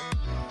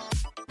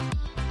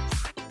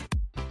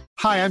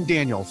 Hi, I'm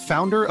Daniel,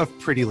 founder of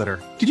Pretty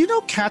Litter. Did you know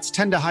cats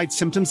tend to hide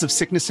symptoms of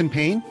sickness and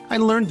pain? I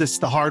learned this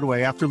the hard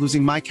way after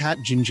losing my cat,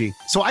 Gingy.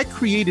 So I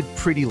created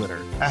Pretty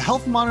Litter, a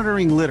health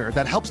monitoring litter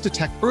that helps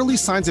detect early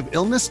signs of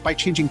illness by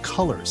changing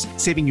colors,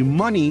 saving you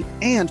money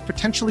and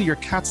potentially your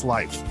cat's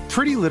life.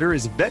 Pretty Litter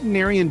is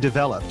veterinarian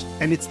developed,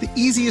 and it's the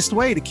easiest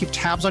way to keep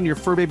tabs on your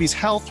fur baby's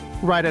health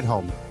right at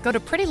home. Go to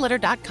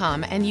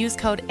prettylitter.com and use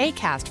code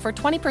ACAST for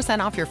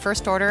 20% off your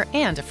first order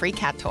and a free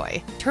cat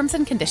toy. Terms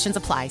and conditions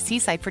apply. See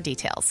site for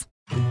details.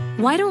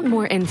 Why don't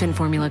more infant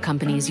formula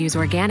companies use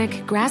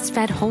organic,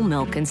 grass-fed whole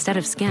milk instead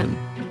of skim?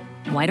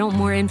 Why don't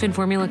more infant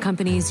formula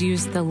companies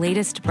use the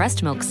latest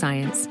breast milk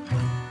science?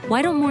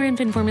 Why don't more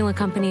infant formula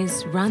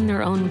companies run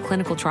their own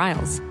clinical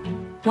trials?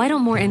 Why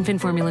don't more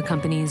infant formula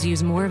companies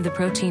use more of the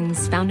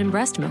proteins found in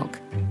breast milk?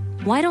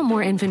 Why don't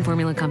more infant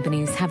formula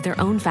companies have their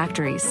own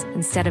factories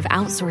instead of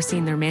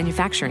outsourcing their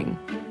manufacturing?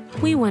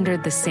 We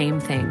wondered the same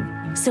thing.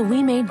 So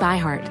we made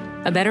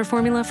ByHeart, a better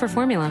formula for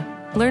formula.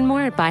 Learn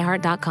more at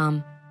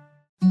byheart.com.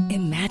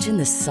 Imagine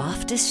the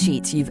softest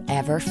sheets you've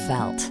ever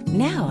felt.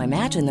 Now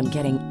imagine them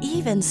getting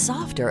even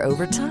softer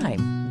over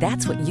time.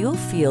 That's what you'll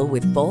feel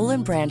with Boll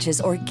 & Branch's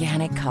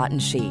organic cotton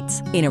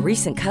sheets. In a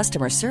recent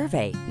customer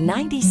survey,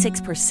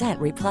 96%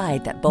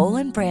 replied that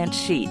Boll & Branch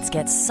sheets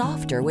get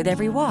softer with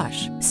every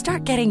wash.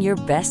 Start getting your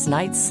best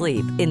night's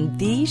sleep in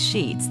these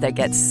sheets that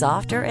get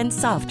softer and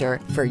softer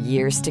for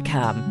years to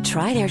come.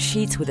 Try their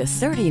sheets with a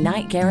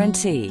 30-night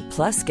guarantee.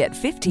 Plus, get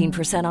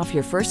 15% off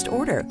your first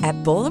order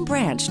at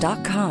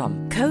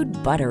bollandbranch.com. Code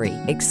BUTTERY.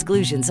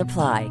 Exclusions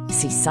apply.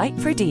 See site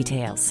for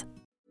details.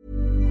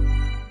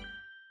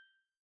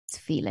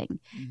 Feeling.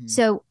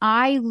 So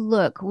I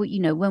look,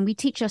 when we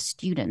teach our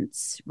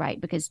students, right,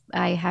 because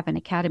I have an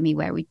academy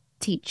where we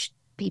teach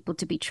people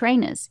to be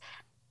trainers,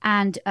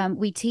 and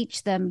we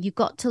teach them, you've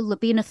got to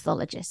be an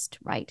ethologist,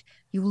 right?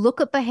 You look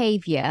at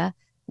behavior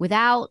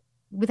without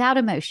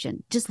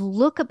emotion. Just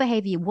look at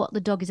behavior, what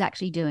the dog is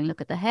actually doing.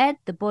 Look at the head,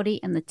 the body,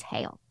 and the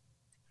tail.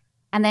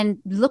 And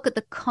then look at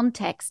the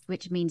context,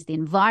 which means the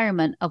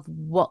environment of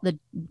what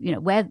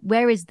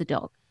where is the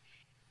dog?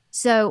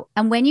 So,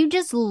 and when you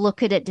just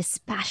look at it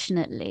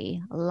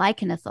dispassionately,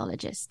 like an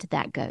ethologist,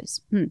 that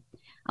goes,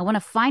 I want to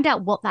find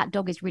out what that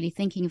dog is really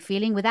thinking and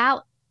feeling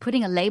without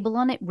putting a label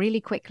on it really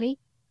quickly.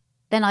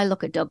 Then I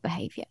look at dog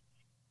behavior.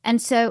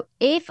 And so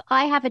if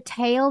I have a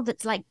tail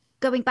that's like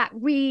going back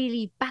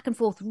and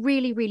forth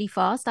really, really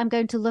fast, I'm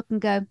going to look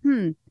and go,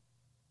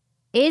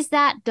 is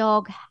that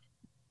dog,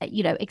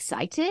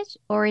 excited,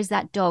 or is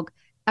that dog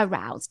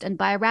aroused? And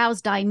by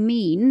aroused, I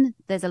mean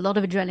there's a lot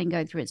of adrenaline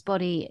going through its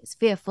body. It's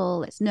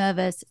fearful, it's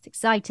nervous, it's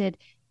excited.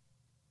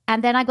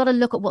 And then I got to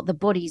look at what the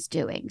body's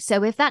doing.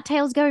 So if that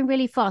tail's going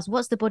really fast,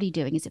 what's the body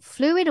doing? Is it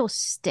fluid or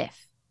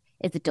stiff?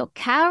 Is the dog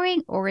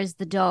cowering, or is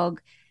the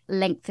dog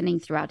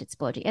lengthening throughout its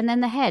body? And then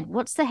the head,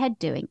 what's the head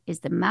doing? Is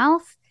the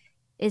mouth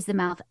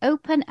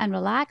open and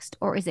relaxed,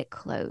 or is it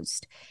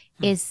closed?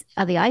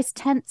 Are the eyes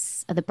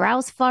tense? Are the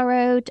brows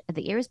furrowed? Are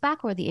the ears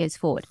back, or are the ears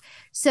forward?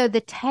 So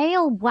the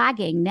tail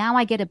wagging, now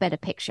I get a better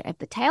picture. If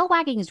the tail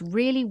wagging is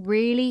really,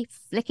 really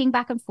flicking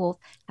back and forth,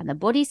 and the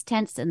body's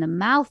tense and the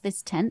mouth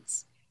is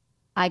tense,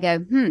 I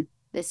go,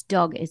 this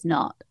dog is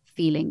not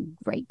feeling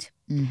great.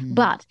 Mm-hmm.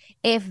 But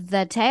if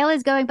the tail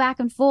is going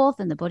back and forth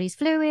and the body's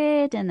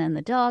fluid, and then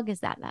the dog is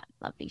that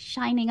lovely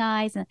shining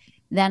eyes,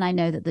 then I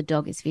know that the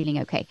dog is feeling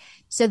okay.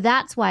 So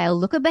that's why I'll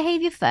look at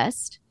behavior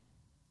first.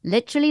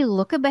 Literally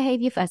look at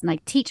behavior first. And I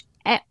teach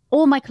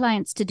all my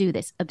clients to do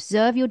this.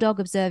 Observe your dog,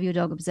 observe your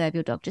dog, observe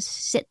your dog. Just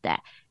sit there,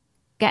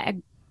 get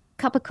a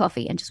cup of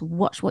coffee, and just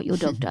watch what your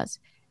dog does.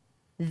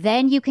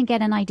 Then you can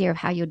get an idea of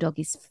how your dog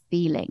is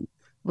feeling.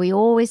 We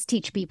always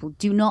teach people,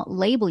 do not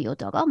label your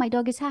dog. Oh, my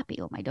dog is happy,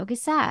 or my dog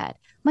is sad.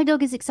 My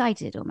dog is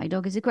excited, or my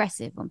dog is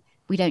aggressive.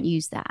 We don't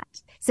use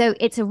that. So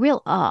it's a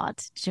real art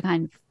to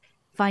kind of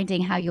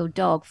finding how your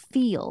dog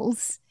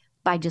feels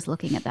by just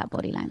looking at that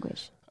body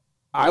language.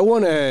 I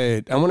want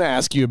to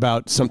ask you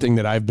about something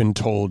that I've been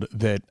told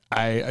that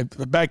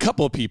by a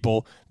couple of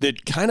people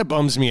that kind of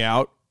bums me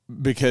out,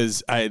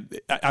 because I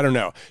don't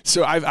know.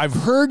 So I've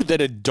heard that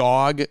a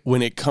dog,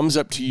 when it comes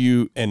up to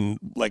you and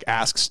like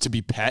asks to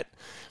be pet,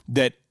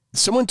 that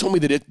someone told me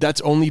that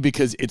that's only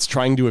because it's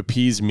trying to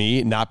appease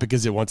me, not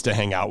because it wants to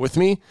hang out with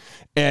me.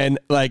 And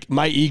like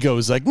my ego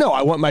is like, no,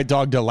 I want my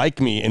dog to like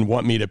me and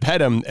want me to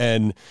pet him.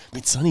 And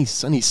I mean,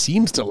 Sunny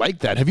seems to like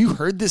that. Have you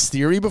heard this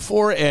theory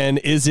before? And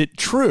is it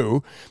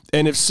true?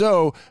 And if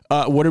so,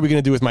 what are we going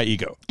to do with my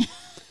ego?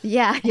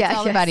 Yeah. It's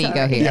all about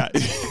ego here.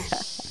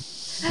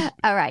 Yeah.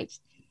 All right.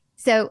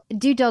 So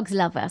do dogs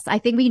love us? I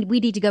think we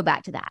need to go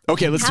back to that.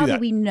 Okay, let's do that. How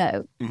do we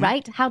know,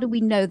 right? How do we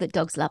know that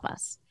dogs love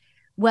us?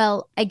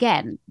 Well,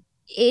 again,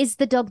 is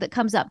the dog that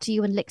comes up to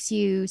you and licks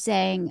you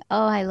saying,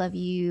 oh, I love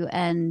you,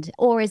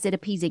 or is it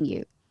appeasing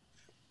you?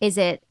 Is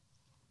it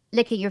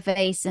licking your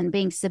face and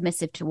being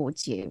submissive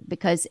towards you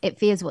because it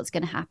fears what's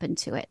going to happen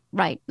to it,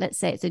 right? Let's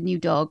say it's a new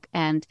dog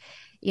and,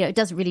 it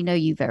doesn't really know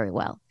you very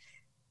well.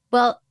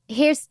 Well,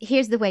 here's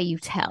the way you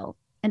tell.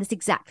 And it's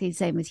exactly the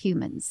same with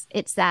humans.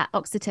 It's that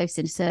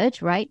oxytocin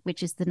surge, right?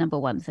 Which is the number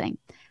one thing.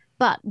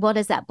 But what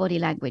does that body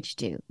language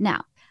do?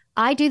 Now,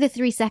 I do the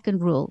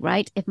 3-second rule,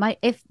 right? If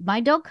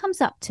my dog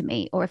comes up to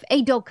me, or if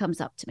a dog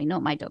comes up to me,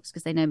 not my dogs,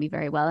 because they know me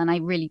very well, and I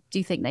really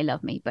do think they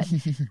love me. But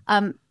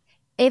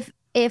if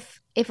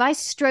I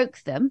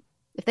stroke them,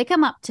 if they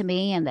come up to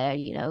me and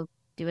they're,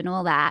 doing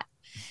all that,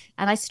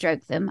 and I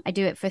stroke them, I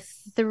do it for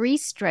 3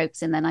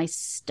 strokes and then I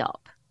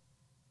stop.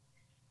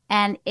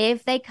 And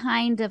if they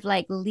kind of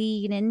like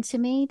lean into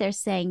me, they're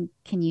saying,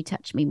 can you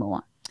touch me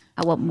more?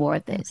 I want more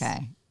of this.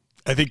 Okay.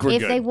 I think we're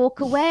good. If they walk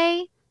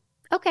away,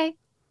 okay.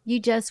 You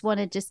just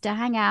wanted just to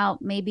hang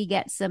out, maybe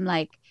get some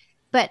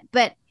but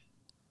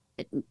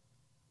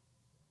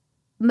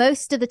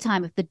most of the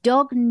time, if the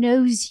dog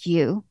knows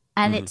you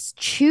and it's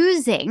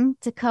choosing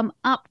to come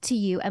up to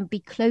you and be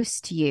close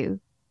to you,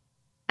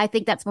 I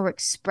think that's more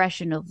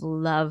expression of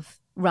love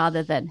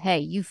rather than, hey,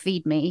 you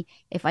feed me.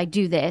 If I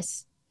do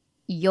this,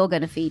 you're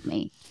going to feed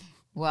me.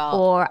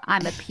 Well, or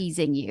I'm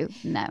appeasing you.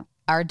 No.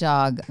 Our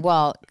dog,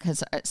 well,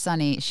 because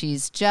Sunny,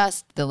 she's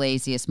just the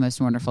laziest,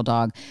 most wonderful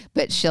dog.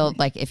 But she'll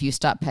if you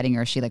stop petting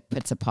her, she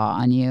puts a paw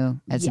on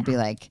you as to be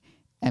like,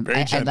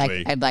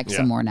 I'd like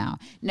some more now.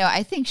 No,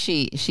 I think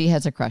she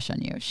has a crush on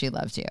you. She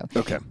loves you.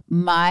 Okay.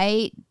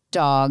 My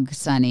dog,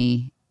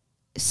 Sunny,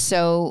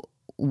 so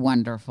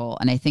wonderful,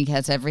 and I think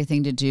has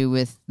everything to do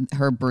with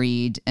her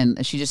breed.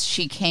 And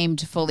she came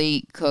to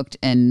fully cooked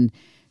and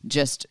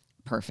just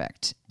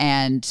perfect,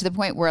 and to the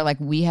point where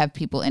we have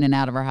people in and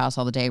out of our house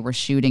all the day. We're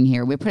shooting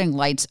here, we're putting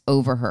lights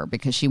over her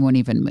because she won't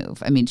even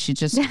move. I mean, she's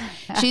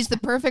the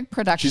perfect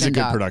production dog. She's a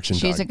good production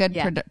dog. She's a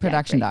good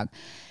production dog.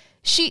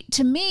 She,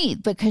 to me,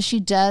 because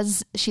she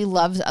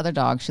loves other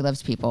dogs, she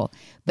loves people,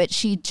 but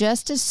she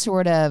just is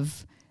sort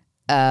of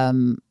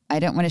I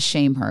don't want to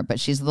shame her, but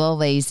she's a little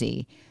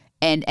lazy.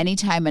 And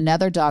anytime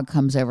another dog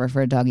comes over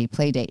for a doggy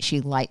play date, she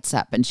lights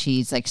up and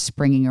she's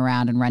springing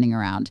around and running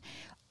around.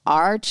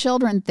 Our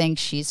children think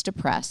she's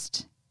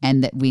depressed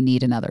and that we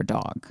need another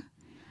dog.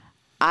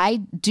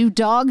 Do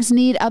dogs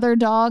need other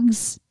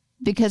dogs?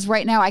 Because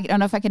right now, I don't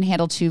know if I can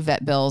handle 2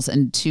 vet bills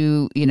and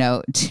 2 and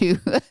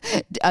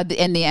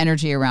the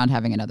energy around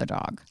having another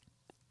dog.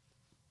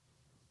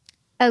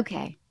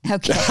 Okay. I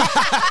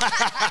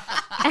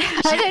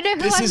don't know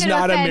who this I'm is going to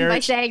not a offend marriage. by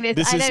saying this.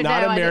 This is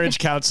not a marriage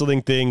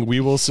counseling thing.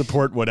 We will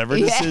support whatever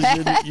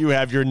decision you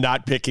have. You're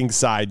not picking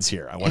sides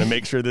here. I want to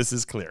make sure this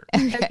is clear.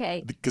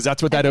 Okay. Because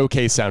that's what that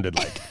okay sounded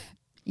like.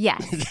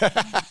 Yes.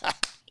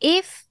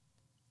 If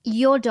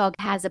your dog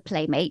has a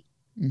playmate,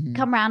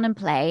 come around and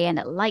play, and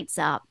it lights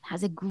up,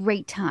 has a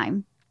great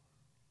time,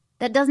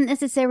 that doesn't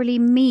necessarily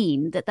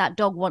mean that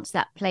dog wants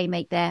that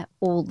playmate there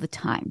all the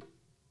time.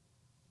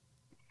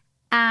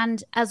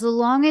 And as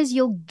long as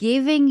you're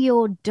giving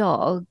your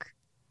dog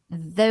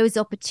those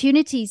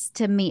opportunities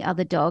to meet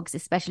other dogs,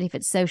 especially if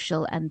it's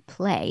social and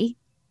play,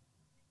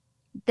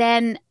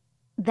 then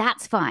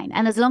that's fine.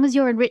 And as long as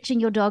you're enriching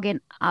your dog in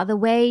other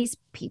ways,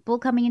 people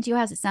coming into your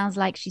house, it sounds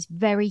like she's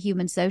very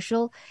human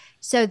social,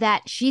 so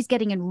that she's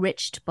getting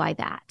enriched by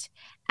that.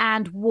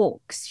 And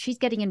walks, she's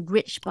getting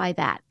enriched by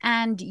that.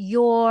 And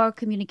your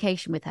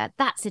communication with her,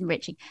 that's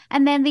enriching.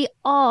 And then the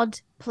odd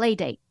play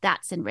date,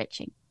 that's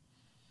enriching.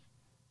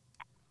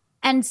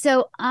 And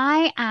so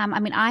I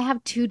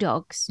have 2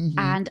 dogs,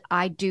 and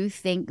I do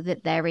think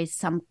that there is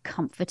some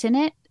comfort in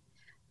it.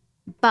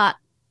 But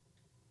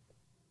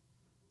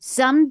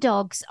some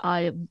dogs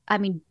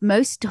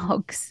most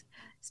dogs,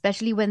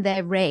 especially when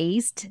they're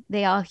raised,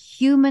 they are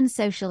human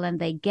social and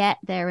they get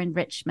their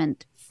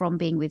enrichment from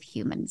being with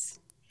humans.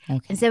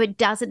 Okay. And so it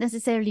doesn't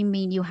necessarily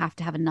mean you have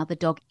to have another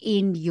dog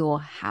in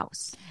your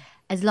house,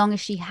 as long as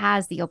she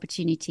has the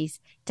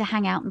opportunities to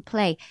hang out and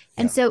play.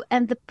 And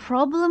and the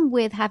problem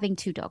with having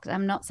 2 dogs,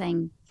 I'm not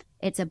saying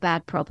it's a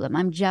bad problem.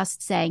 I'm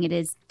just saying it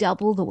is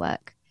double the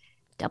work,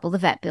 double the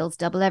vet bills,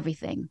 double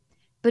everything.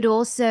 But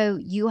also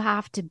you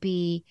have to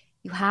be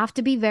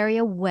very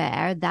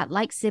aware that,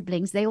 like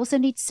siblings, they also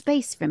need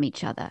space from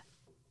each other.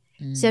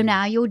 So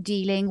now you're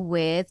dealing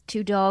with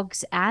 2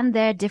 dogs and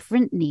their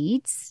different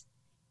needs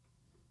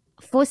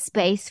for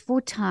space, for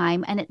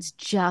time, and it's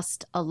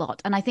just a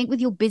lot. And I think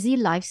with your busy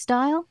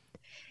lifestyle,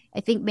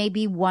 I think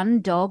maybe 1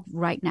 dog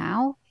right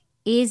now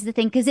is the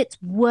thing, because it's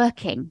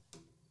working.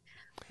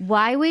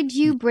 Why would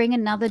you bring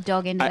another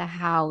dog into the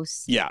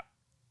house? Yeah.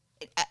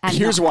 And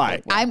Here's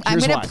why. I'm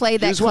going to play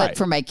that clip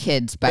for my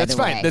kids, by the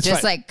way. That's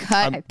just fine. like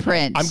cut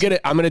print. I'm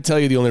gonna tell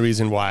you the only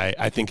reason why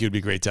I think it would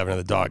be great to have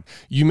another dog.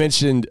 You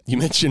mentioned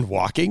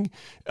walking.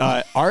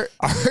 Our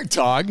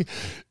dog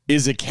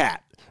is a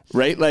cat.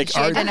 Right? Like she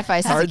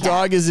identifies as our a cat.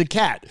 dog is a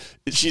cat.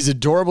 She's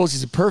adorable.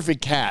 She's a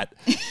perfect cat.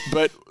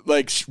 But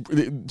like she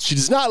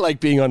does not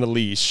like being on a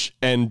leash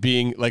and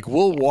being like,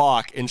 we'll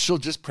walk and she'll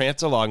just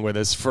prance along with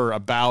us for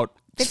about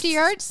 50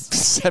 yards,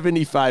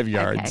 75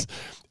 yards,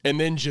 and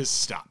then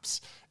just stops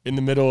in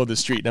the middle of the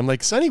street. And I'm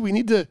like, Sonny, we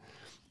have to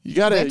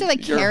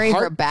like carry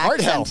her back.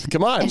 Heart health.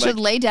 Come on. And she'll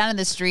lay down in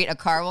the street. A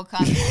car will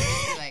come.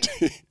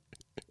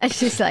 And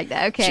she's like,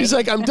 okay. She's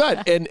like, I'm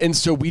done. And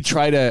so we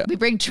try to. We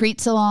bring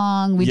treats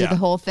along. We do the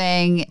whole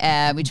thing.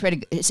 We try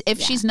to.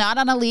 If she's not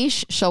on a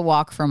leash, she'll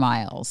walk for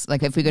miles.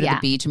 Like if we go to the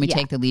beach and we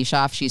take the leash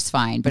off, she's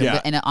fine. But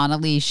on a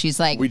leash, she's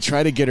like. We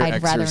try to get her.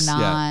 I'd rather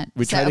not.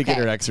 We try to get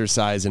her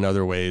exercise in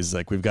other ways.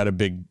 Like we've got a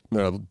big,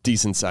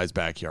 decent sized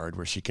backyard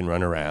where she can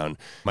run around.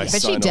 But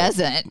she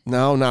doesn't.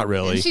 No, not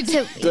really.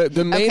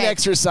 The main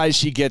exercise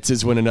she gets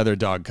is when another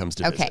dog comes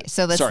to visit. Okay,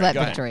 so let's let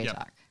Victoria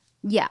talk.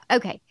 Yeah.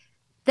 Okay.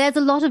 There's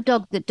a lot of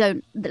dogs that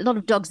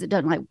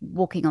don't like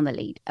walking on the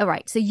lead. All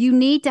right. So you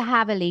need to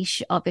have a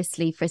leash,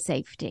 obviously, for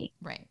safety.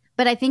 Right.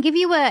 But I think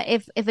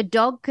if a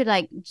dog could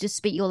like just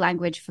speak your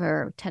language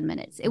for 10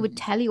 minutes, it would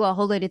tell you a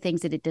whole load of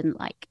things that it didn't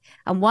like.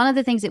 And one of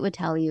the things it would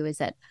tell you is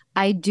that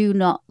I do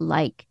not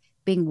like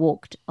being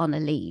walked on a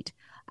lead.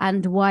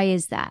 And why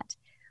is that?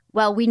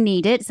 Well, we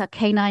need it. It's a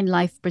canine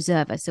life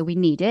preserver. So we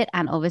need it.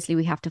 And obviously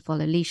we have to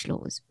follow leash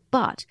laws.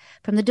 But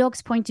from the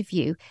dog's point of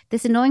view,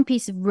 this annoying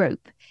piece of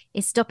rope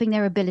is stopping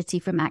their ability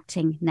from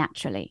acting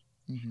naturally.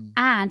 Mm-hmm.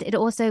 And it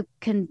also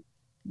can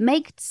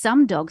make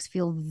some dogs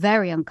feel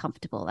very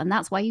uncomfortable. And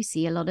that's why you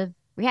see a lot of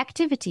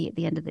reactivity at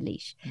the end of the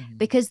leash,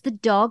 because the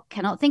dog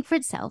cannot think for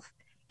itself,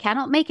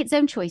 cannot make its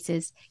own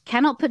choices,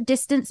 cannot put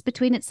distance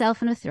between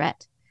itself and a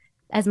threat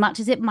as much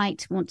as it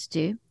might want to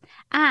do,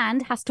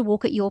 and has to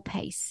walk at your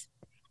pace.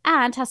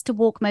 And has to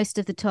walk most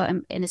of the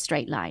time in a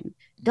straight line.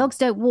 Dogs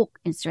don't walk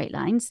in straight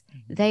lines.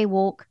 They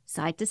walk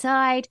side to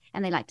side,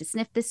 and they like to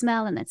sniff this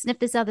smell and then sniff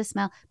this other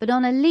smell. But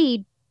on a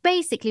lead,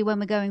 basically,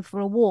 when we're going for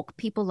a walk,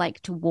 people like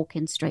to walk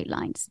in straight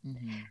lines.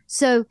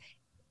 So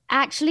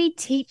actually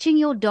teaching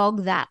your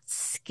dog that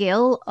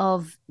skill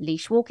of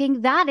leash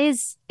walking, that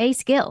is a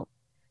skill.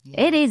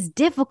 Yeah. It is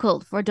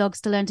difficult for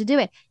dogs to learn to do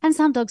it. And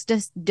some dogs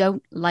just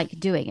don't like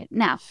doing it.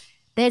 Now,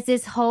 there's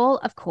this whole,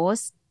 of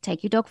course,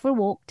 take your dog for a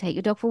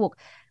walk.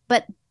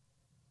 But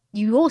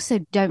you also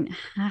don't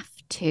have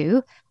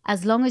to,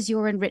 as long as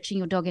you're enriching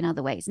your dog in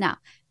other ways. Now,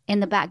 in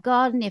the back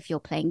garden, if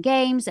you're playing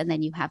games and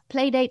then you have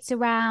play dates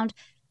around,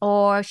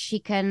 or she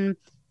can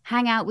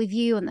hang out with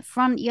you in the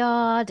front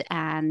yard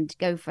and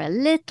go for a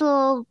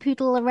little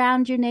poodle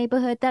around your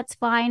neighborhood, that's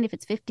fine. If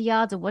it's 50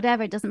 yards or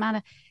whatever, it doesn't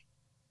matter.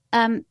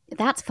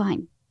 That's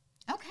fine.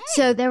 Okay.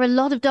 So there are a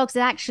lot of dogs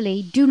that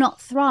actually do not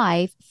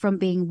thrive from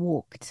being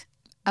walked.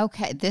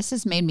 Okay, this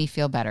has made me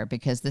feel better,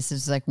 because this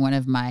is like one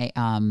of my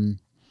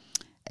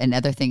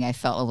another thing I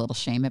felt a little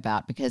shame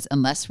about, because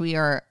unless we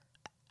are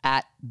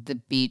at the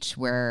beach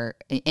where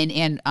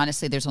and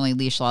honestly there's only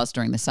leash laws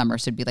during the summer,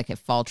 so it'd be like a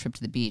fall trip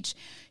to the beach,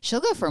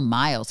 she'll go for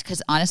miles,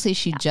 because honestly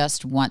she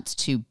just wants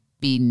to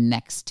be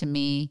next to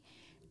me,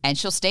 and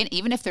she'll stay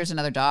even if there's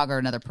another dog or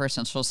another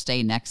person, she'll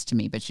stay next to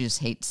me, but she just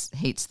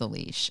hates the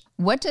leash.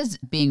 What does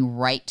being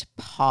right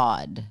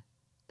pawed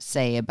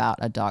say about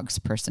a dog's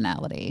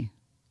personality?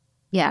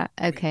 Yeah.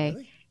 Okay.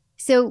 Really?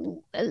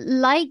 So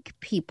like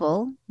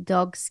people,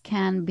 dogs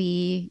can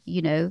be,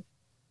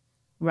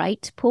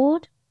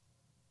 right-pawed,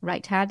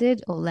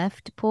 right-handed, or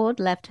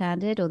left-pawed,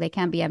 left-handed, or they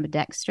can be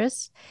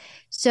ambidextrous.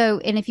 So,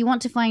 and if you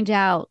want to find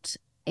out,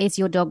 is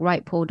your dog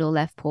right-pawed or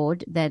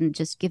left-pawed, then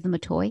just give them a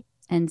toy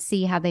and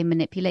see how they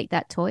manipulate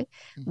that toy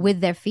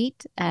with their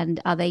feet. And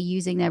are they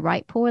using their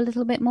right paw a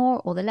little bit more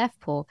or the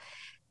left paw?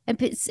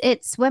 And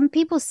it's when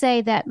people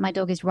say that my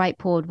dog is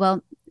right-pawed,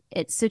 well,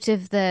 it's sort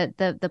of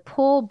the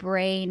paw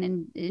brain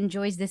and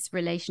enjoys this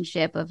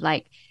relationship of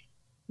like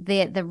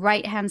the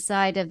right hand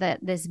side of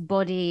this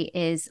body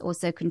is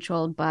also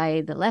controlled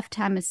by the left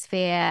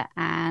hemisphere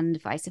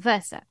and vice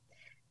versa.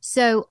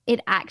 So it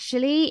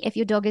actually, if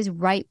your dog is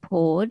right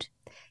pawed,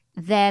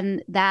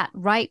 then that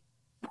right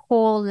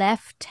paw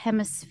left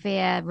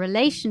hemisphere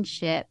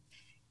relationship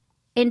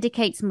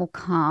indicates more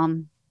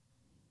calm,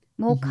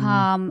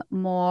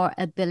 more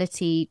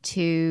ability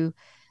to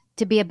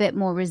be a bit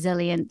more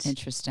resilient.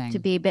 Interesting. To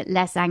be a bit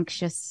less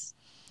anxious.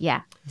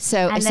 Yeah.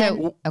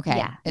 Okay.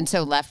 Yeah. And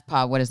so left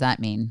paw, what does that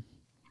mean?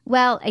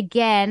 Well,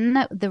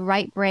 again, the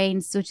right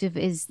brain sort of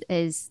is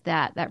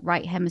that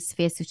right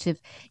hemisphere sort of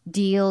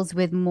deals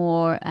with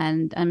more,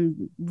 and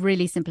I'm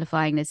really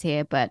simplifying this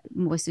here, but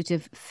more sort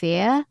of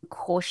fear,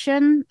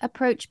 caution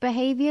approach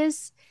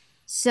behaviors.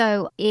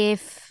 So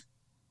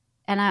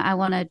and I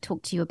want to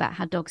talk to you about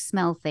how dogs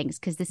smell things,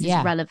 because this is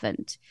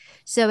relevant.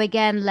 So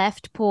again,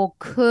 left paw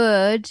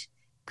could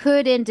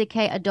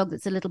indicate a dog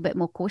that's a little bit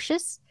more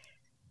cautious.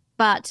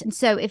 But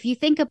so if you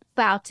think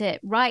about it,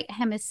 right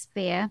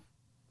hemisphere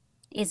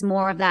is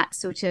more of that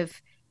sort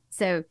of,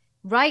 so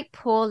right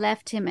paw,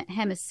 left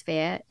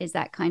hemisphere is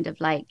that kind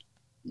of like,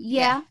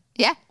 yeah,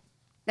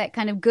 that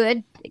kind of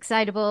good,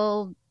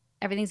 excitable,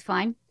 everything's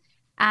fine.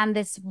 And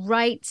this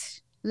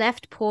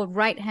left paw,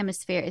 right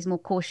hemisphere is more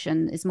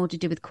caution, is more to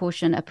do with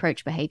caution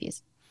approach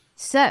behaviors.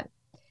 So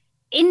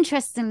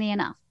interestingly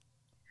enough,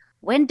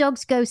 when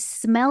dogs go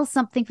smell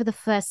something for the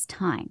first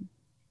time,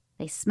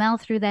 they smell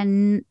through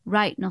their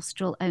right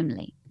nostril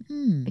only,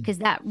 because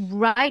that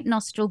right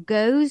nostril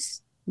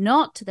goes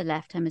not to the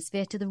left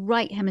hemisphere, to the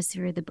right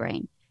hemisphere of the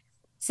brain.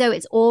 So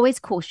it's always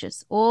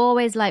cautious,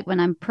 always like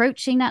when I'm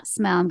approaching that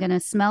smell, I'm going to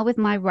smell with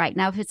my right.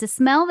 Now, if it's a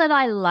smell that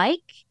I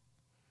like,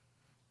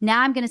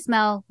 now I'm going to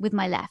smell with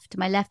my left.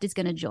 My left is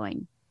going to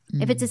join.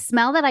 If it's a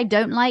smell that I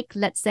don't like,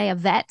 let's say a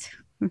vet's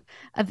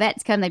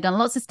come, they've done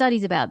lots of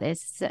studies about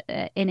this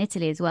in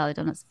Italy as well. They've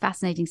done lots of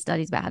fascinating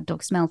studies about how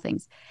dogs smell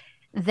things.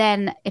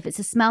 Then if it's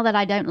a smell that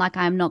I don't like,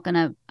 I'm not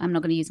going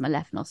to use my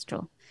left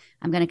nostril.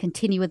 I'm going to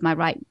continue with my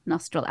right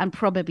nostril and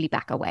probably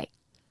back away.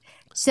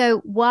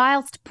 So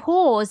whilst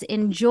paws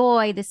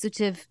enjoy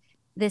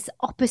this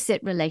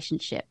opposite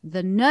relationship,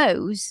 the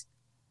nose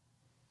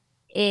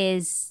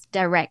is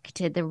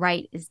directed, the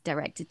right is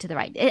directed to the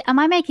right. Am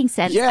I making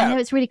sense? Yeah. I know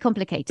it's really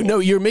complicated. No,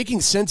 you're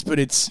making sense, but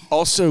it's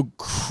also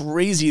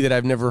crazy that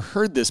I've never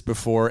heard this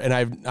before, and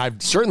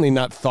I've certainly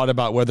not thought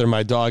about whether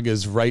my dog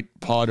is right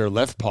pawed or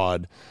left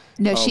pawed.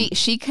 No,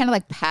 she kind of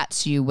like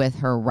pats you with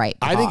her right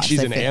paw. I think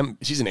she's an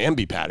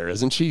ambi-patter,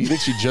 isn't she? You think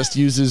she just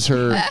uses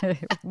her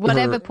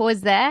whatever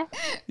paw's there?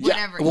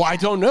 Whatever. Well, I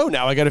don't know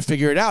now. I got to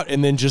figure it out.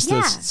 And then just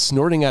the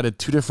snorting out of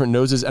two different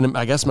noses. And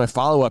I guess my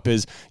follow-up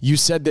is, you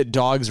said that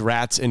dogs,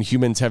 rats, and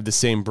humans have the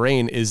same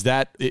brain. Is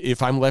that,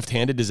 if I'm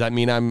left-handed, does that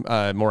mean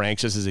I'm more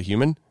anxious as a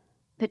human?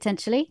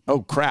 Potentially.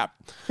 Oh, crap.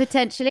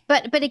 Potentially.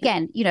 But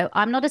again,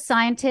 I'm not a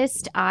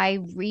scientist. I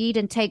read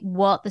and take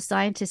what the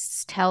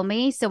scientists tell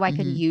me so I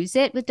can use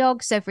it with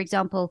dogs. So, for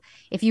example,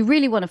 if you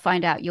really want to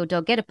find out your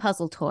dog, get a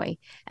puzzle toy,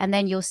 and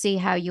then you'll see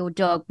how your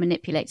dog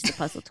manipulates the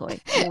puzzle toy,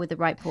 or with the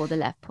right paw or the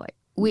left paw.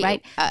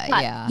 Right?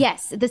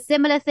 Yes, the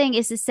similar thing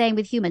is the same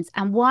with humans.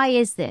 And why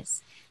is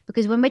this?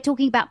 Because when we're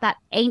talking about that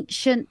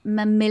ancient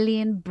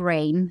mammalian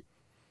brain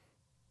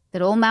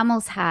that all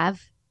mammals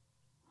have,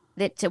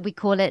 that we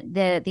call it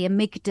the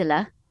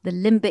amygdala, the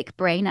limbic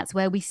brain. That's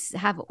where we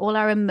have all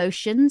our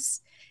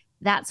emotions.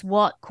 That's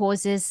what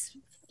causes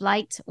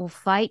flight or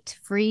fight,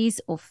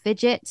 freeze or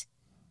fidget.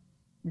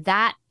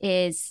 That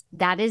is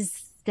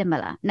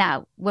similar.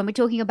 Now, when we're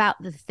talking about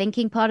the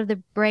thinking part of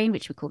the brain,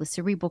 which we call the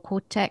cerebral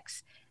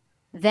cortex,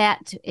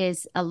 that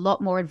is a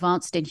lot more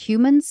advanced in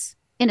humans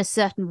in a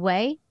certain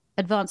way,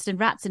 advanced in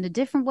rats in a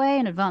different way,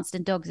 and advanced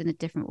in dogs in a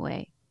different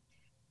way.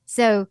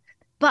 So,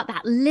 but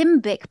that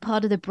limbic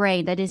part of the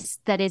brain that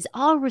is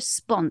our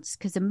response,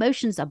 because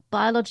emotions are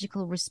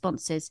biological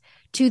responses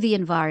to the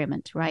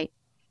environment, right?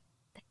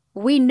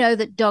 We know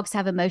that dogs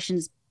have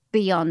emotions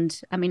beyond,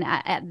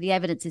 the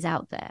evidence is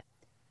out there,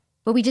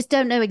 but we just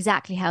don't know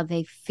exactly how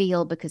they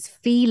feel, because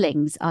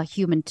feelings are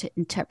human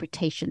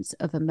interpretations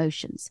of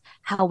emotions.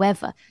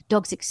 However,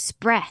 dogs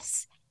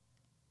express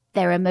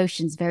their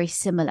emotions very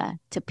similar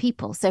to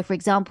people. So, for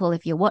example,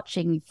 if you're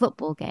watching a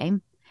football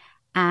game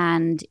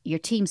and your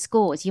team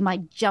scores, you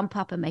might jump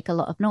up and make a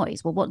lot of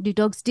noise. Well, what do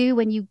dogs do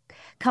when you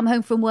come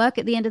home from work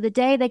at the end of the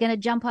day? They're going to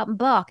jump up and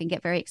bark and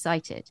get very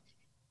excited.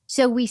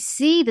 So we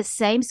see the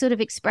same sort of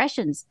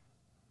expressions.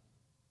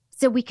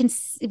 So we can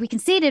see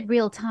it in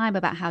real time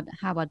about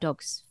how our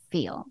dogs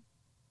feel.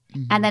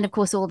 And then, of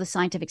course, all the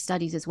scientific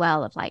studies as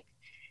well of like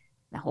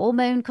the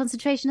hormone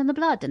concentration in the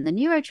blood and the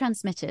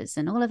neurotransmitters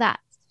and all of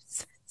that.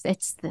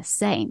 It's the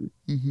same.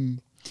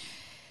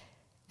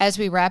 As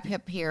we wrap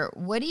up here,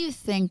 what do you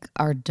think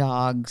our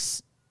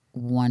dogs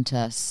want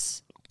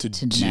us to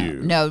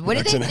do? No, what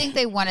do they think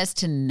they want us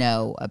to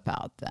know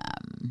about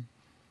them?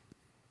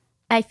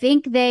 I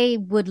think they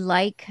would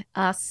like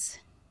us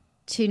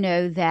to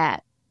know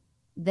that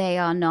they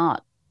are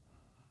not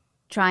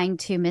trying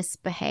to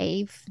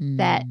misbehave,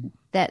 that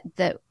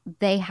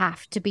they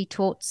have to be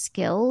taught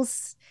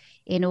skills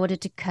in order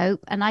to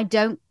cope. And I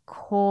don't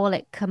call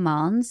it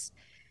commands.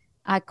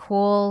 I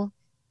call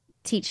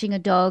teaching a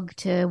dog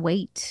to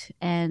wait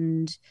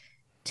and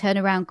turn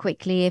around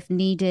quickly if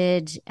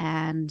needed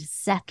and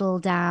settle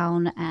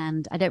down.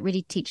 And I don't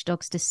really teach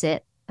dogs to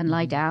sit and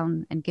lie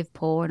down and give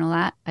paw and all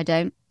that. I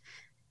don't.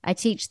 I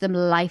teach them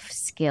life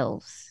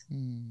skills,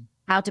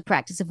 how to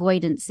practice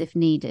avoidance if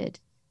needed,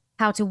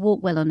 how to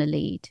walk well on a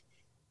lead,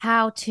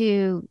 how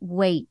to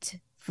wait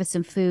for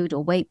some food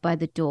or wait by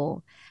the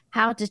door,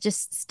 how to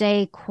just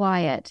stay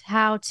quiet,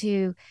 how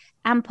to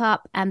amp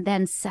up and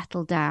then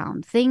settle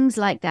down, things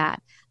like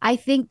that. I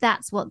think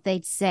that's what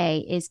they'd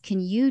say is, can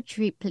you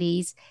treat,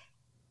 please,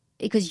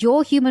 because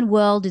your human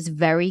world is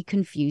very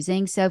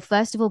confusing. So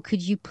first of all,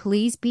 could you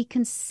please be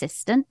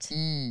consistent?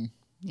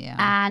 Yeah.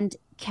 And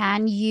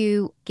can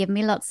you give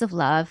me lots of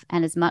love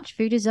and as much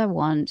food as I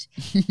want?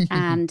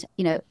 And,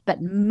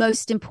 but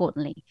most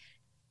importantly,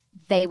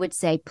 they would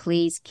say,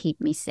 please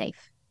keep me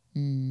safe.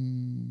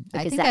 I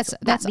Because think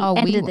that's at all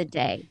the we end of the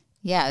day.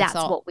 Yeah, That's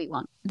what we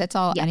want. That's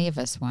all any of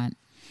us want.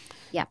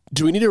 Yeah.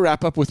 Do we need to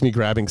wrap up with me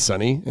grabbing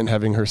Sunny and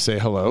having her say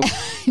hello?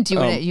 Do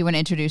you want to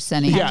introduce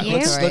Sunny? Yeah,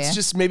 let's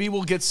just maybe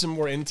we'll get some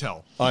more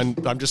intel on.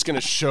 I'm just going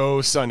to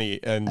show Sunny,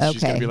 and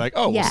she's going to be like,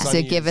 "Oh, well,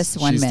 Sunny So give us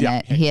 1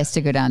 minute. He has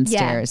to go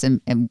downstairs,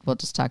 and we'll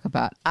just talk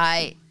about.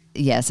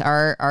 Yes,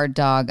 our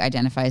dog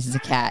identifies as a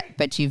cat,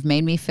 but you've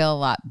made me feel a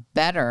lot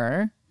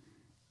better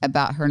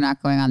about her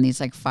not going on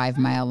these like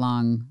 5-mile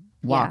long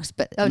walks.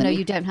 Yeah. But no,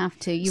 you don't have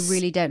to. You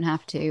really don't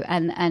have to.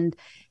 And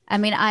I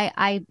mean,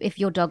 I if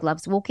your dog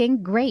loves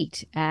walking,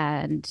 great,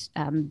 and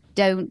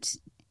don't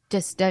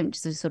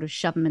sort of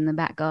shove them in the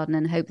back garden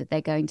and hope that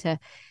they're going to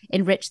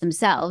enrich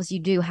themselves. You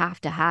do have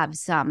to have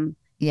some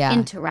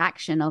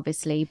interaction,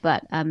 obviously,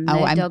 but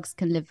dogs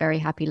can live very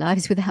happy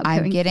lives without.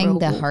 I'm getting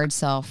the walk. hard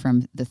sell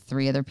from the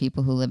 3 other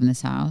people who live in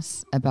this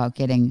house about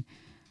getting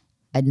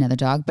another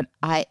dog, but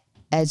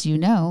as you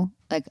know,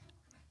 like.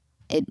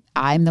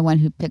 I'm the one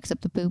who picks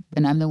up the poop,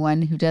 and I'm the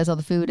one who does all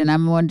the food, and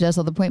I'm the one who does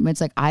all the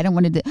appointments. Like, I don't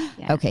want to do.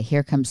 Yeah. Okay,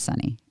 here comes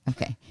Sunny.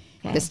 Okay,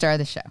 the star of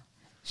the show.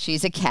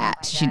 She's a cat.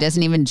 Oh she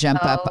doesn't even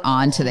jump up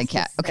onto the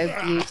cat. Okay,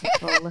 so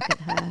beautiful. Look at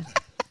her.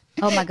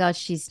 Oh my gosh,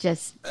 she's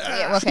just.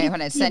 Okay,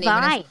 hold on,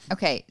 Sunny.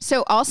 Okay,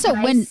 so also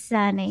when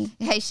Sunny.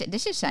 Hey,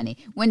 this is Sunny.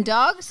 When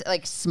dogs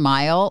like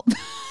smile.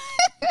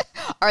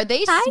 Are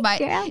they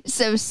smiling?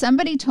 So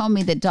somebody told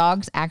me that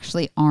dogs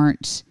actually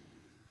aren't.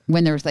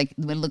 When there's when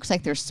it looks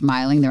like they're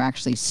smiling, they're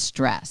actually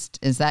stressed.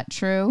 Is that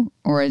true?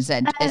 Or is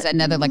that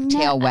another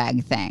tail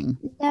wag thing?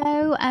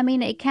 No, I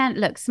mean, it can't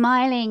look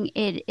smiling.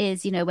 It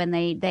is, when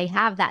they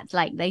have that,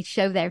 they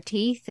show their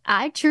teeth.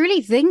 I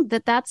truly think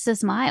that that's a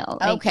smile.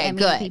 Okay,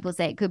 good. People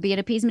say it could be an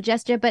appeasement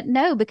gesture, but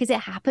no, because it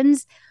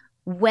happens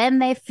when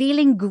they're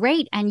feeling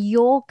great and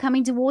you're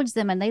coming towards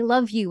them and they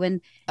love you.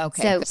 And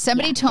okay, so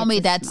somebody told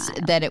me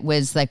that it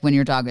was like when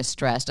your dog is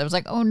stressed. I was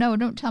like, oh no,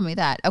 don't tell me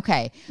that.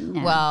 Okay,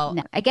 no.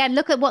 Again,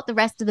 look at what the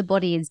rest of the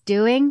body is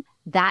doing.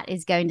 That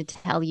is going to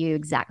tell you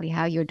exactly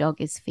how your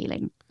dog is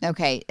feeling.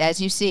 Okay, as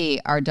you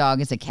see, our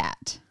dog is a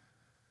cat.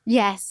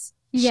 Yes.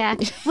 Yeah.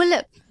 Well,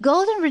 look,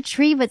 golden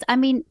retrievers. I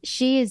mean,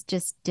 she is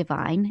just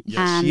divine. Yes,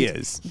 and she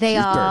is. They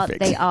She's are. perfect.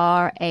 They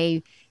are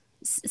a.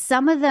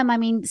 Some of them. I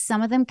mean,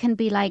 some of them can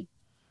be like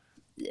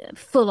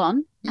full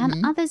on,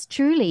 and others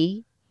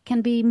truly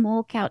can be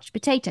more couch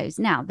potatoes.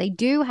 Now, they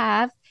do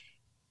have.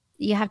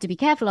 You have to be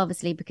careful,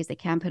 obviously, because they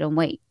can put on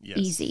weight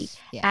easy.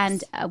 Yes.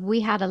 And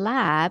we had a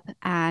lab,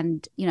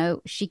 and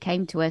she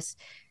came to us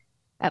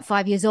at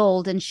 5 years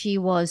old, and she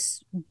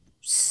was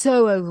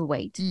so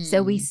overweight.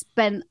 So we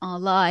spent our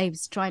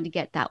lives trying to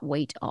get that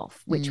weight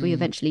off, which we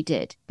eventually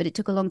did, but it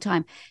took a long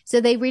time. So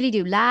they really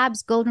do.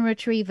 Labs, golden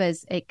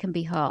retrievers, it can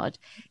be hard.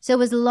 So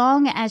as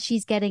long as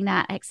she's getting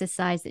that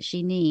exercise that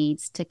she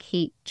needs to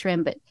keep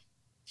trim, but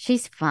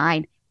she's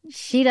fine.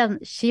 She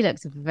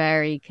looks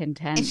very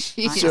content.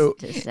 So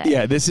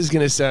yeah, this is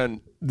going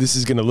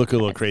to look a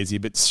little crazy,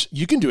 but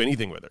you can do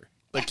anything with her.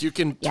 Like you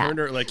can turn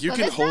her, like you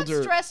can hold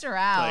her, stress her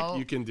out. Like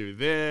you can do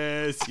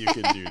this, you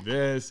can do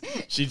this.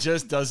 She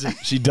just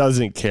doesn't. She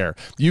doesn't care.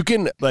 You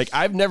can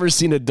I've never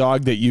seen a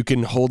dog that you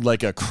can hold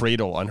like a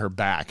cradle on her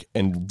back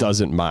and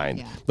doesn't mind.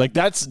 Yeah. Like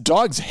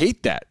dogs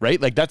hate that,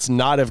 right? Like that's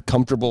not a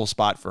comfortable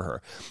spot for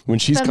her when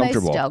she's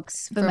comfortable.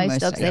 For most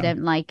dogs, they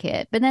don't like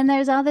it. But then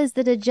there's others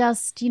that are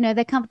just,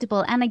 they're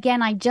comfortable. And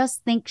again, I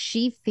just think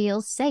she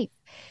feels safe.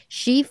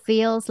 She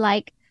feels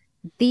like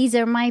these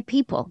are my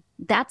people.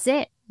 That's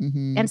it.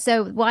 Mm-hmm. And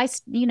so why,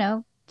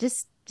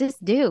 just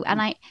do.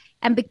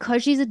 And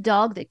because she's a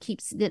dog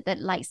that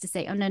likes to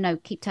say, oh, no,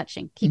 keep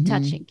touching, keep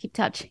touching, keep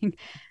touching,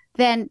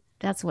 then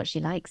that's what she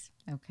likes.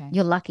 Okay.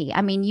 You're lucky.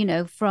 I mean,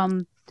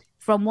 from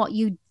what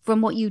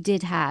you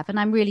did have, and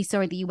I'm really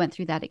sorry that you went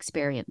through that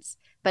experience,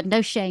 but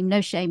no shame,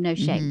 no shame, no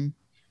shame. Mm-hmm.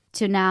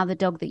 To now the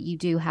dog that you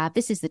do have,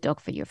 this is the dog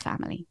for your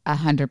family.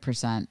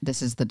 100%.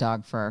 This is the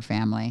dog for our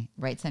family.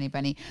 Right, Sunny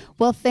Bunny?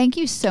 Well, thank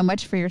you so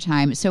much for your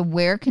time. So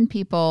where can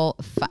people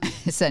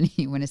Sunny,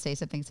 you want to say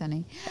something,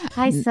 Sunny?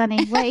 Hi,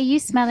 Sunny. What, are you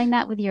smelling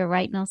that with your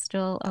right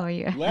nostril or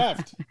your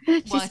left?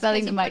 She's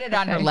smelling the microphone.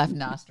 Put it on her left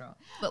nostril.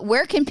 But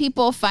where can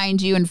people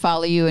find you and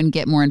follow you and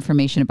get more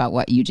information about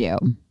what you do?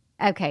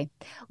 Okay.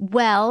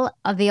 Well,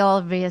 the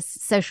obvious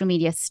social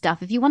media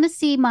stuff. If you want to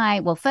see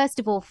first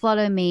of all,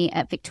 follow me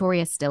at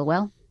Victoria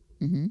Stillwell.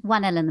 Mm-hmm.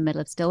 1 L in the middle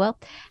of Stillwell,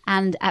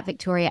 and at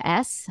Victoria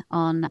S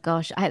on,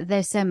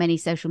 there's so many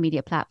social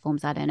media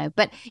platforms. I don't know,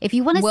 but if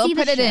you want to see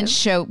the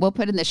show, we'll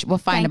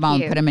find them all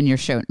and put them in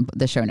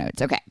the show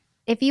notes. Okay.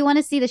 If you want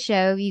to see the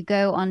show, you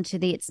go onto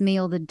the It's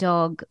Me or the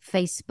Dog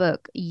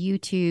Facebook,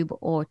 YouTube,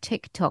 or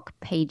TikTok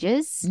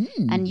pages,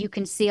 and you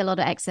can see a lot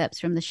of excerpts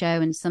from the show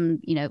and some,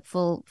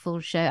 full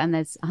show. And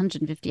there's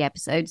 150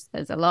 episodes.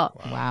 There's a lot.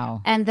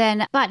 Wow. And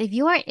then, but if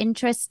you are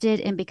interested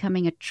in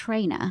becoming a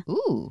trainer,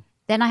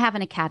 then I have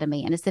an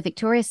academy, and it's the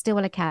Victoria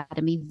Stillwell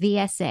Academy,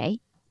 VSA.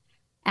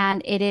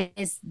 And it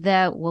is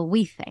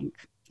we think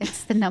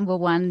it's the number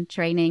one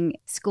training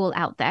school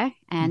out there.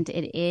 And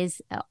it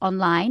is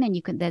online, and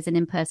there's an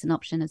in-person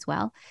option as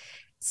well.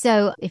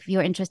 So if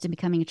you're interested in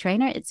becoming a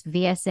trainer, it's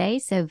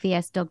VSA, so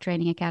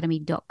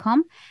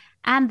vsdogtrainingacademy.com.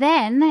 And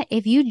then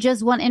if you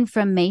just want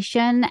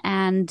information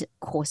and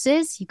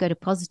courses, you go to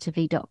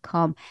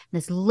positively.com.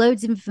 There's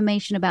loads of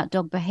information about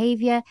dog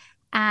behavior.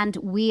 And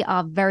we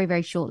are very,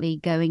 very shortly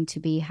going to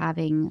be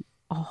having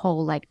a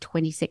whole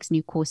 26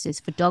 new courses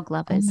for dog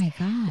lovers. Oh my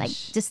gosh. Like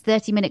just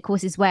 30-minute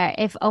courses where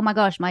if, oh my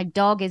gosh, my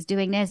dog is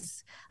doing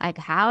this, like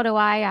how do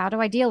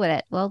I deal with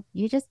it? Well,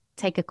 you just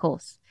take a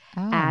course.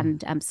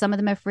 And some of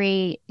them are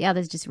free. The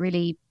others just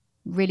really,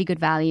 really good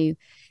value.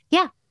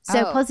 Yeah.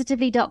 So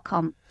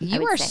positively.com.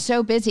 You are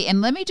so busy.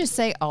 And let me just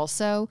say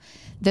also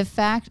the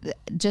fact that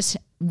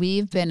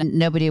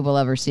nobody will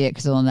ever see it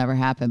because it'll never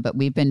happen. But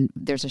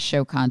there's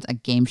a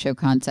game show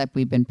concept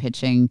we've been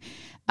pitching.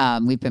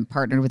 We've been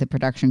partnered with a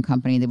production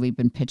company that we've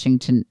been pitching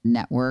to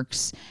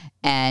networks,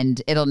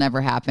 and it'll never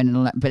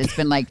happen. But it's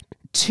been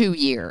 2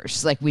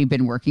 years we've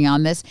been working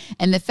on this.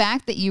 And the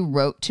fact that you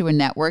wrote to a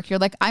network, you're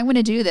like, I want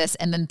to do this.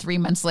 And then 3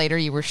 months later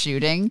you were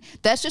shooting.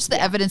 That's just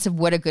the evidence of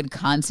what a good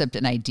concept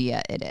and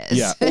idea it is.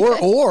 Yeah.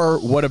 Or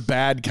what a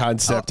bad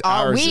concept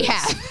ours we is.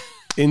 have.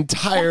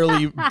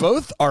 Entirely.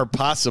 Both are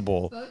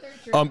possible. Both are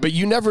true. But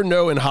you never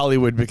know in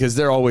Hollywood because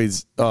they're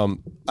always,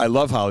 I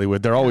love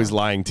Hollywood. They're always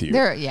lying to you.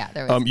 There you get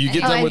them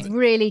with it's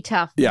really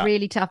tough. Yeah.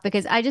 Really tough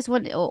because I just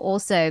want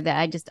also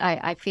that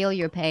I feel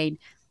your pain.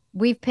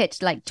 We've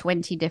pitched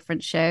 20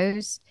 different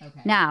shows.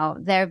 Okay. Now,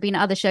 there have been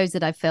other shows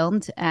that I've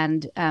filmed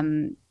and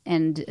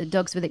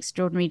Dogs with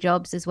Extraordinary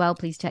Jobs as well.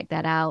 Please check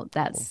that out.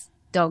 That's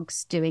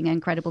dogs doing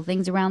incredible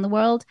things around the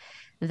world.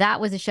 That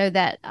was a show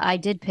that I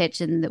did pitch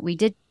and that we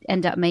did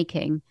end up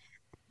making.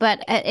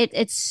 But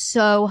it's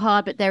so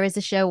hard. But there is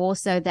a show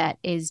also that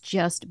is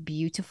just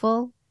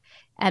beautiful.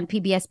 And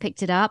PBS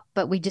picked it up,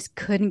 but we just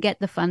couldn't get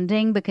the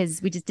funding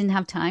because we just didn't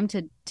have time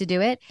to do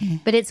it.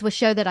 But it's a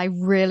show that I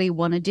really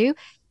want to do.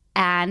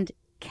 And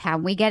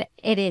can we get it?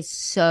 It is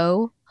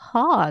so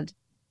hard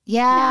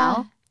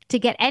now to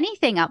get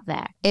anything up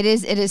there. It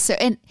is so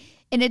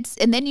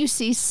and then you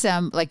see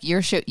some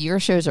your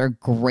shows are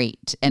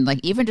great, and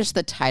even just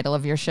the title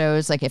of your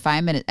shows, if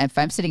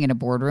I'm sitting in a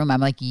boardroom,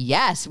 I'm like,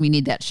 yes, we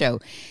need that show.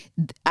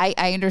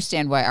 I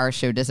understand why our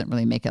show doesn't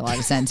really make a lot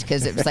of sense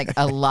because it was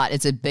a lot.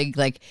 It's a big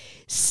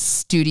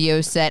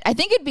studio set. I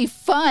think it'd be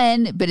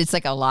fun, but it's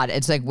a lot.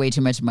 It's way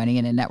too much money,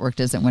 and a network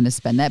doesn't want to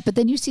spend that. But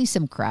then you see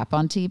some crap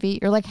on TV.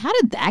 You're like, how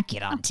did that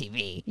get on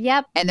TV?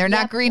 Yep. And they're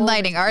not green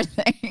lighting, are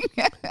they?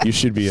 You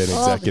should be an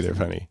executive,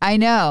 honey. I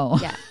know.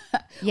 Yeah.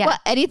 Yeah. Well,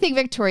 anything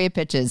Victoria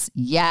pitches,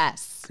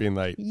 yes. Green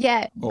light.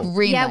 Yeah.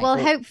 Green light. Well,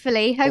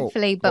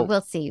 hopefully, but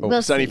we'll see.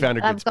 We'll Sunny see. found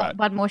a good I've got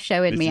one more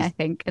show in me, I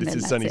think. And this then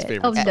is that's Sunny's it.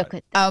 favorite spot. Look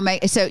at that. Oh my!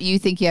 So you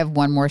think you have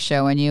one more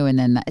show in you, and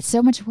then it's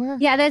so much work.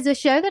 Yeah, there's a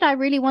show that I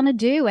really want to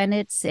do, and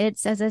it's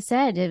as I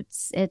said,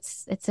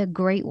 it's a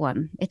great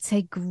one. It's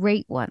a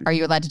great one. Are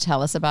you allowed to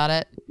tell us about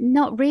it?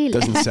 Not really.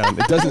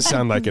 It doesn't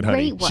sound like it,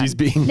 honey. She's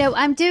being. No,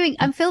 I'm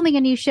filming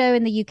a new show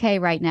in the UK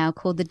right now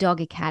called The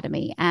Dog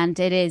Academy, and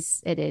it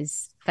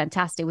is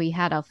fantastic. We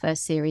had our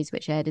first series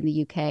which aired in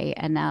the UK,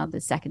 and now the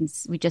second.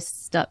 We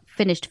just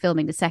finished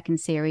filming the second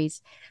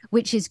series,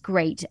 which is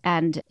great,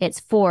 and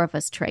it's 4 of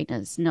us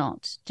trainers,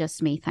 not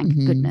just me, thank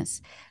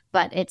goodness.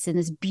 But it's in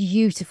this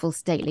beautiful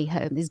stately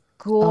home, this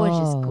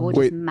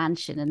gorgeous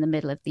mansion in the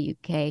middle of the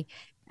UK,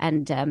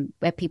 and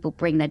where people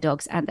bring their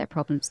dogs and their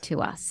problems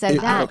to us. So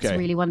that's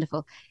really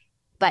wonderful.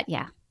 But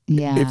yeah.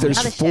 If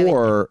there's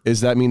 4,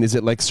 does that mean, is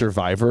it like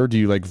Survivor? Do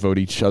you vote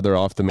each other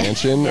off the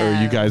mansion, or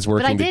are you guys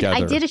working together?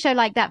 I did a show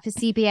like that for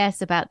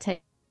CBS about 10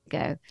 years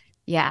ago.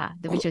 Yeah,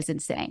 which was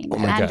insane. Oh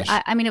my gosh.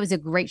 I mean, it was a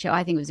great show.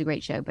 I think it was a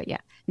great show, but yeah.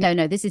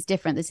 No, this is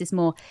different. This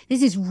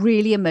is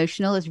really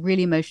emotional. It's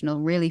really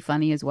emotional, really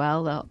funny as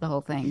well, the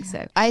whole thing.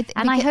 So, I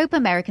hope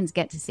Americans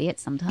get to see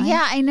it sometime.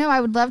 Yeah, I know. I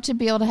would love to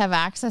be able to have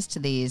access to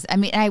these. I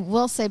mean, I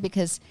will say,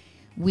 because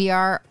we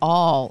are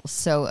all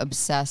so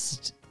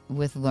obsessed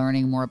with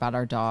learning more about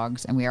our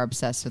dogs, and we are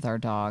obsessed with our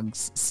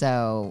dogs.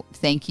 So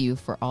thank you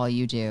for all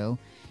you do.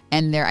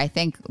 And I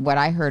think what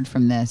I heard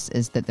from this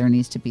is that there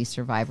needs to be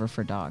Survivor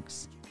for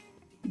dogs.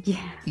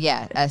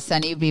 Yeah.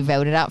 Sunny be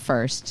voted out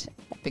first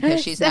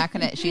because she's not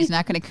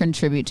gonna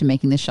contribute to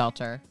making the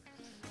shelter.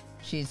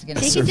 She's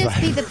gonna. She can just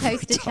be the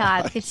poster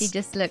child because she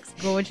just looks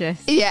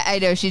gorgeous. Yeah, I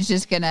know. She's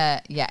just gonna.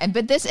 Yeah, and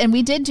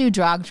we did do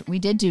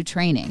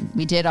training.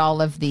 We did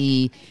all of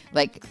the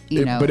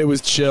but it was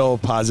chill,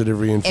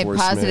 positive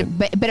reinforcement.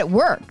 But it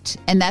worked,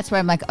 and that's why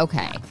I'm like,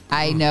 okay,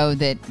 I know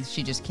that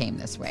she just came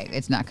this way.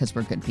 It's not because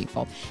we're good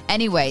people.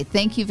 Anyway,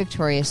 thank you,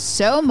 Victoria,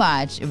 so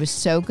much. It was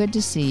so good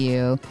to see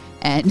you,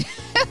 and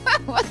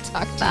we'll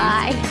talk to you.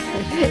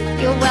 Bye.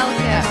 You're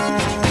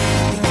welcome.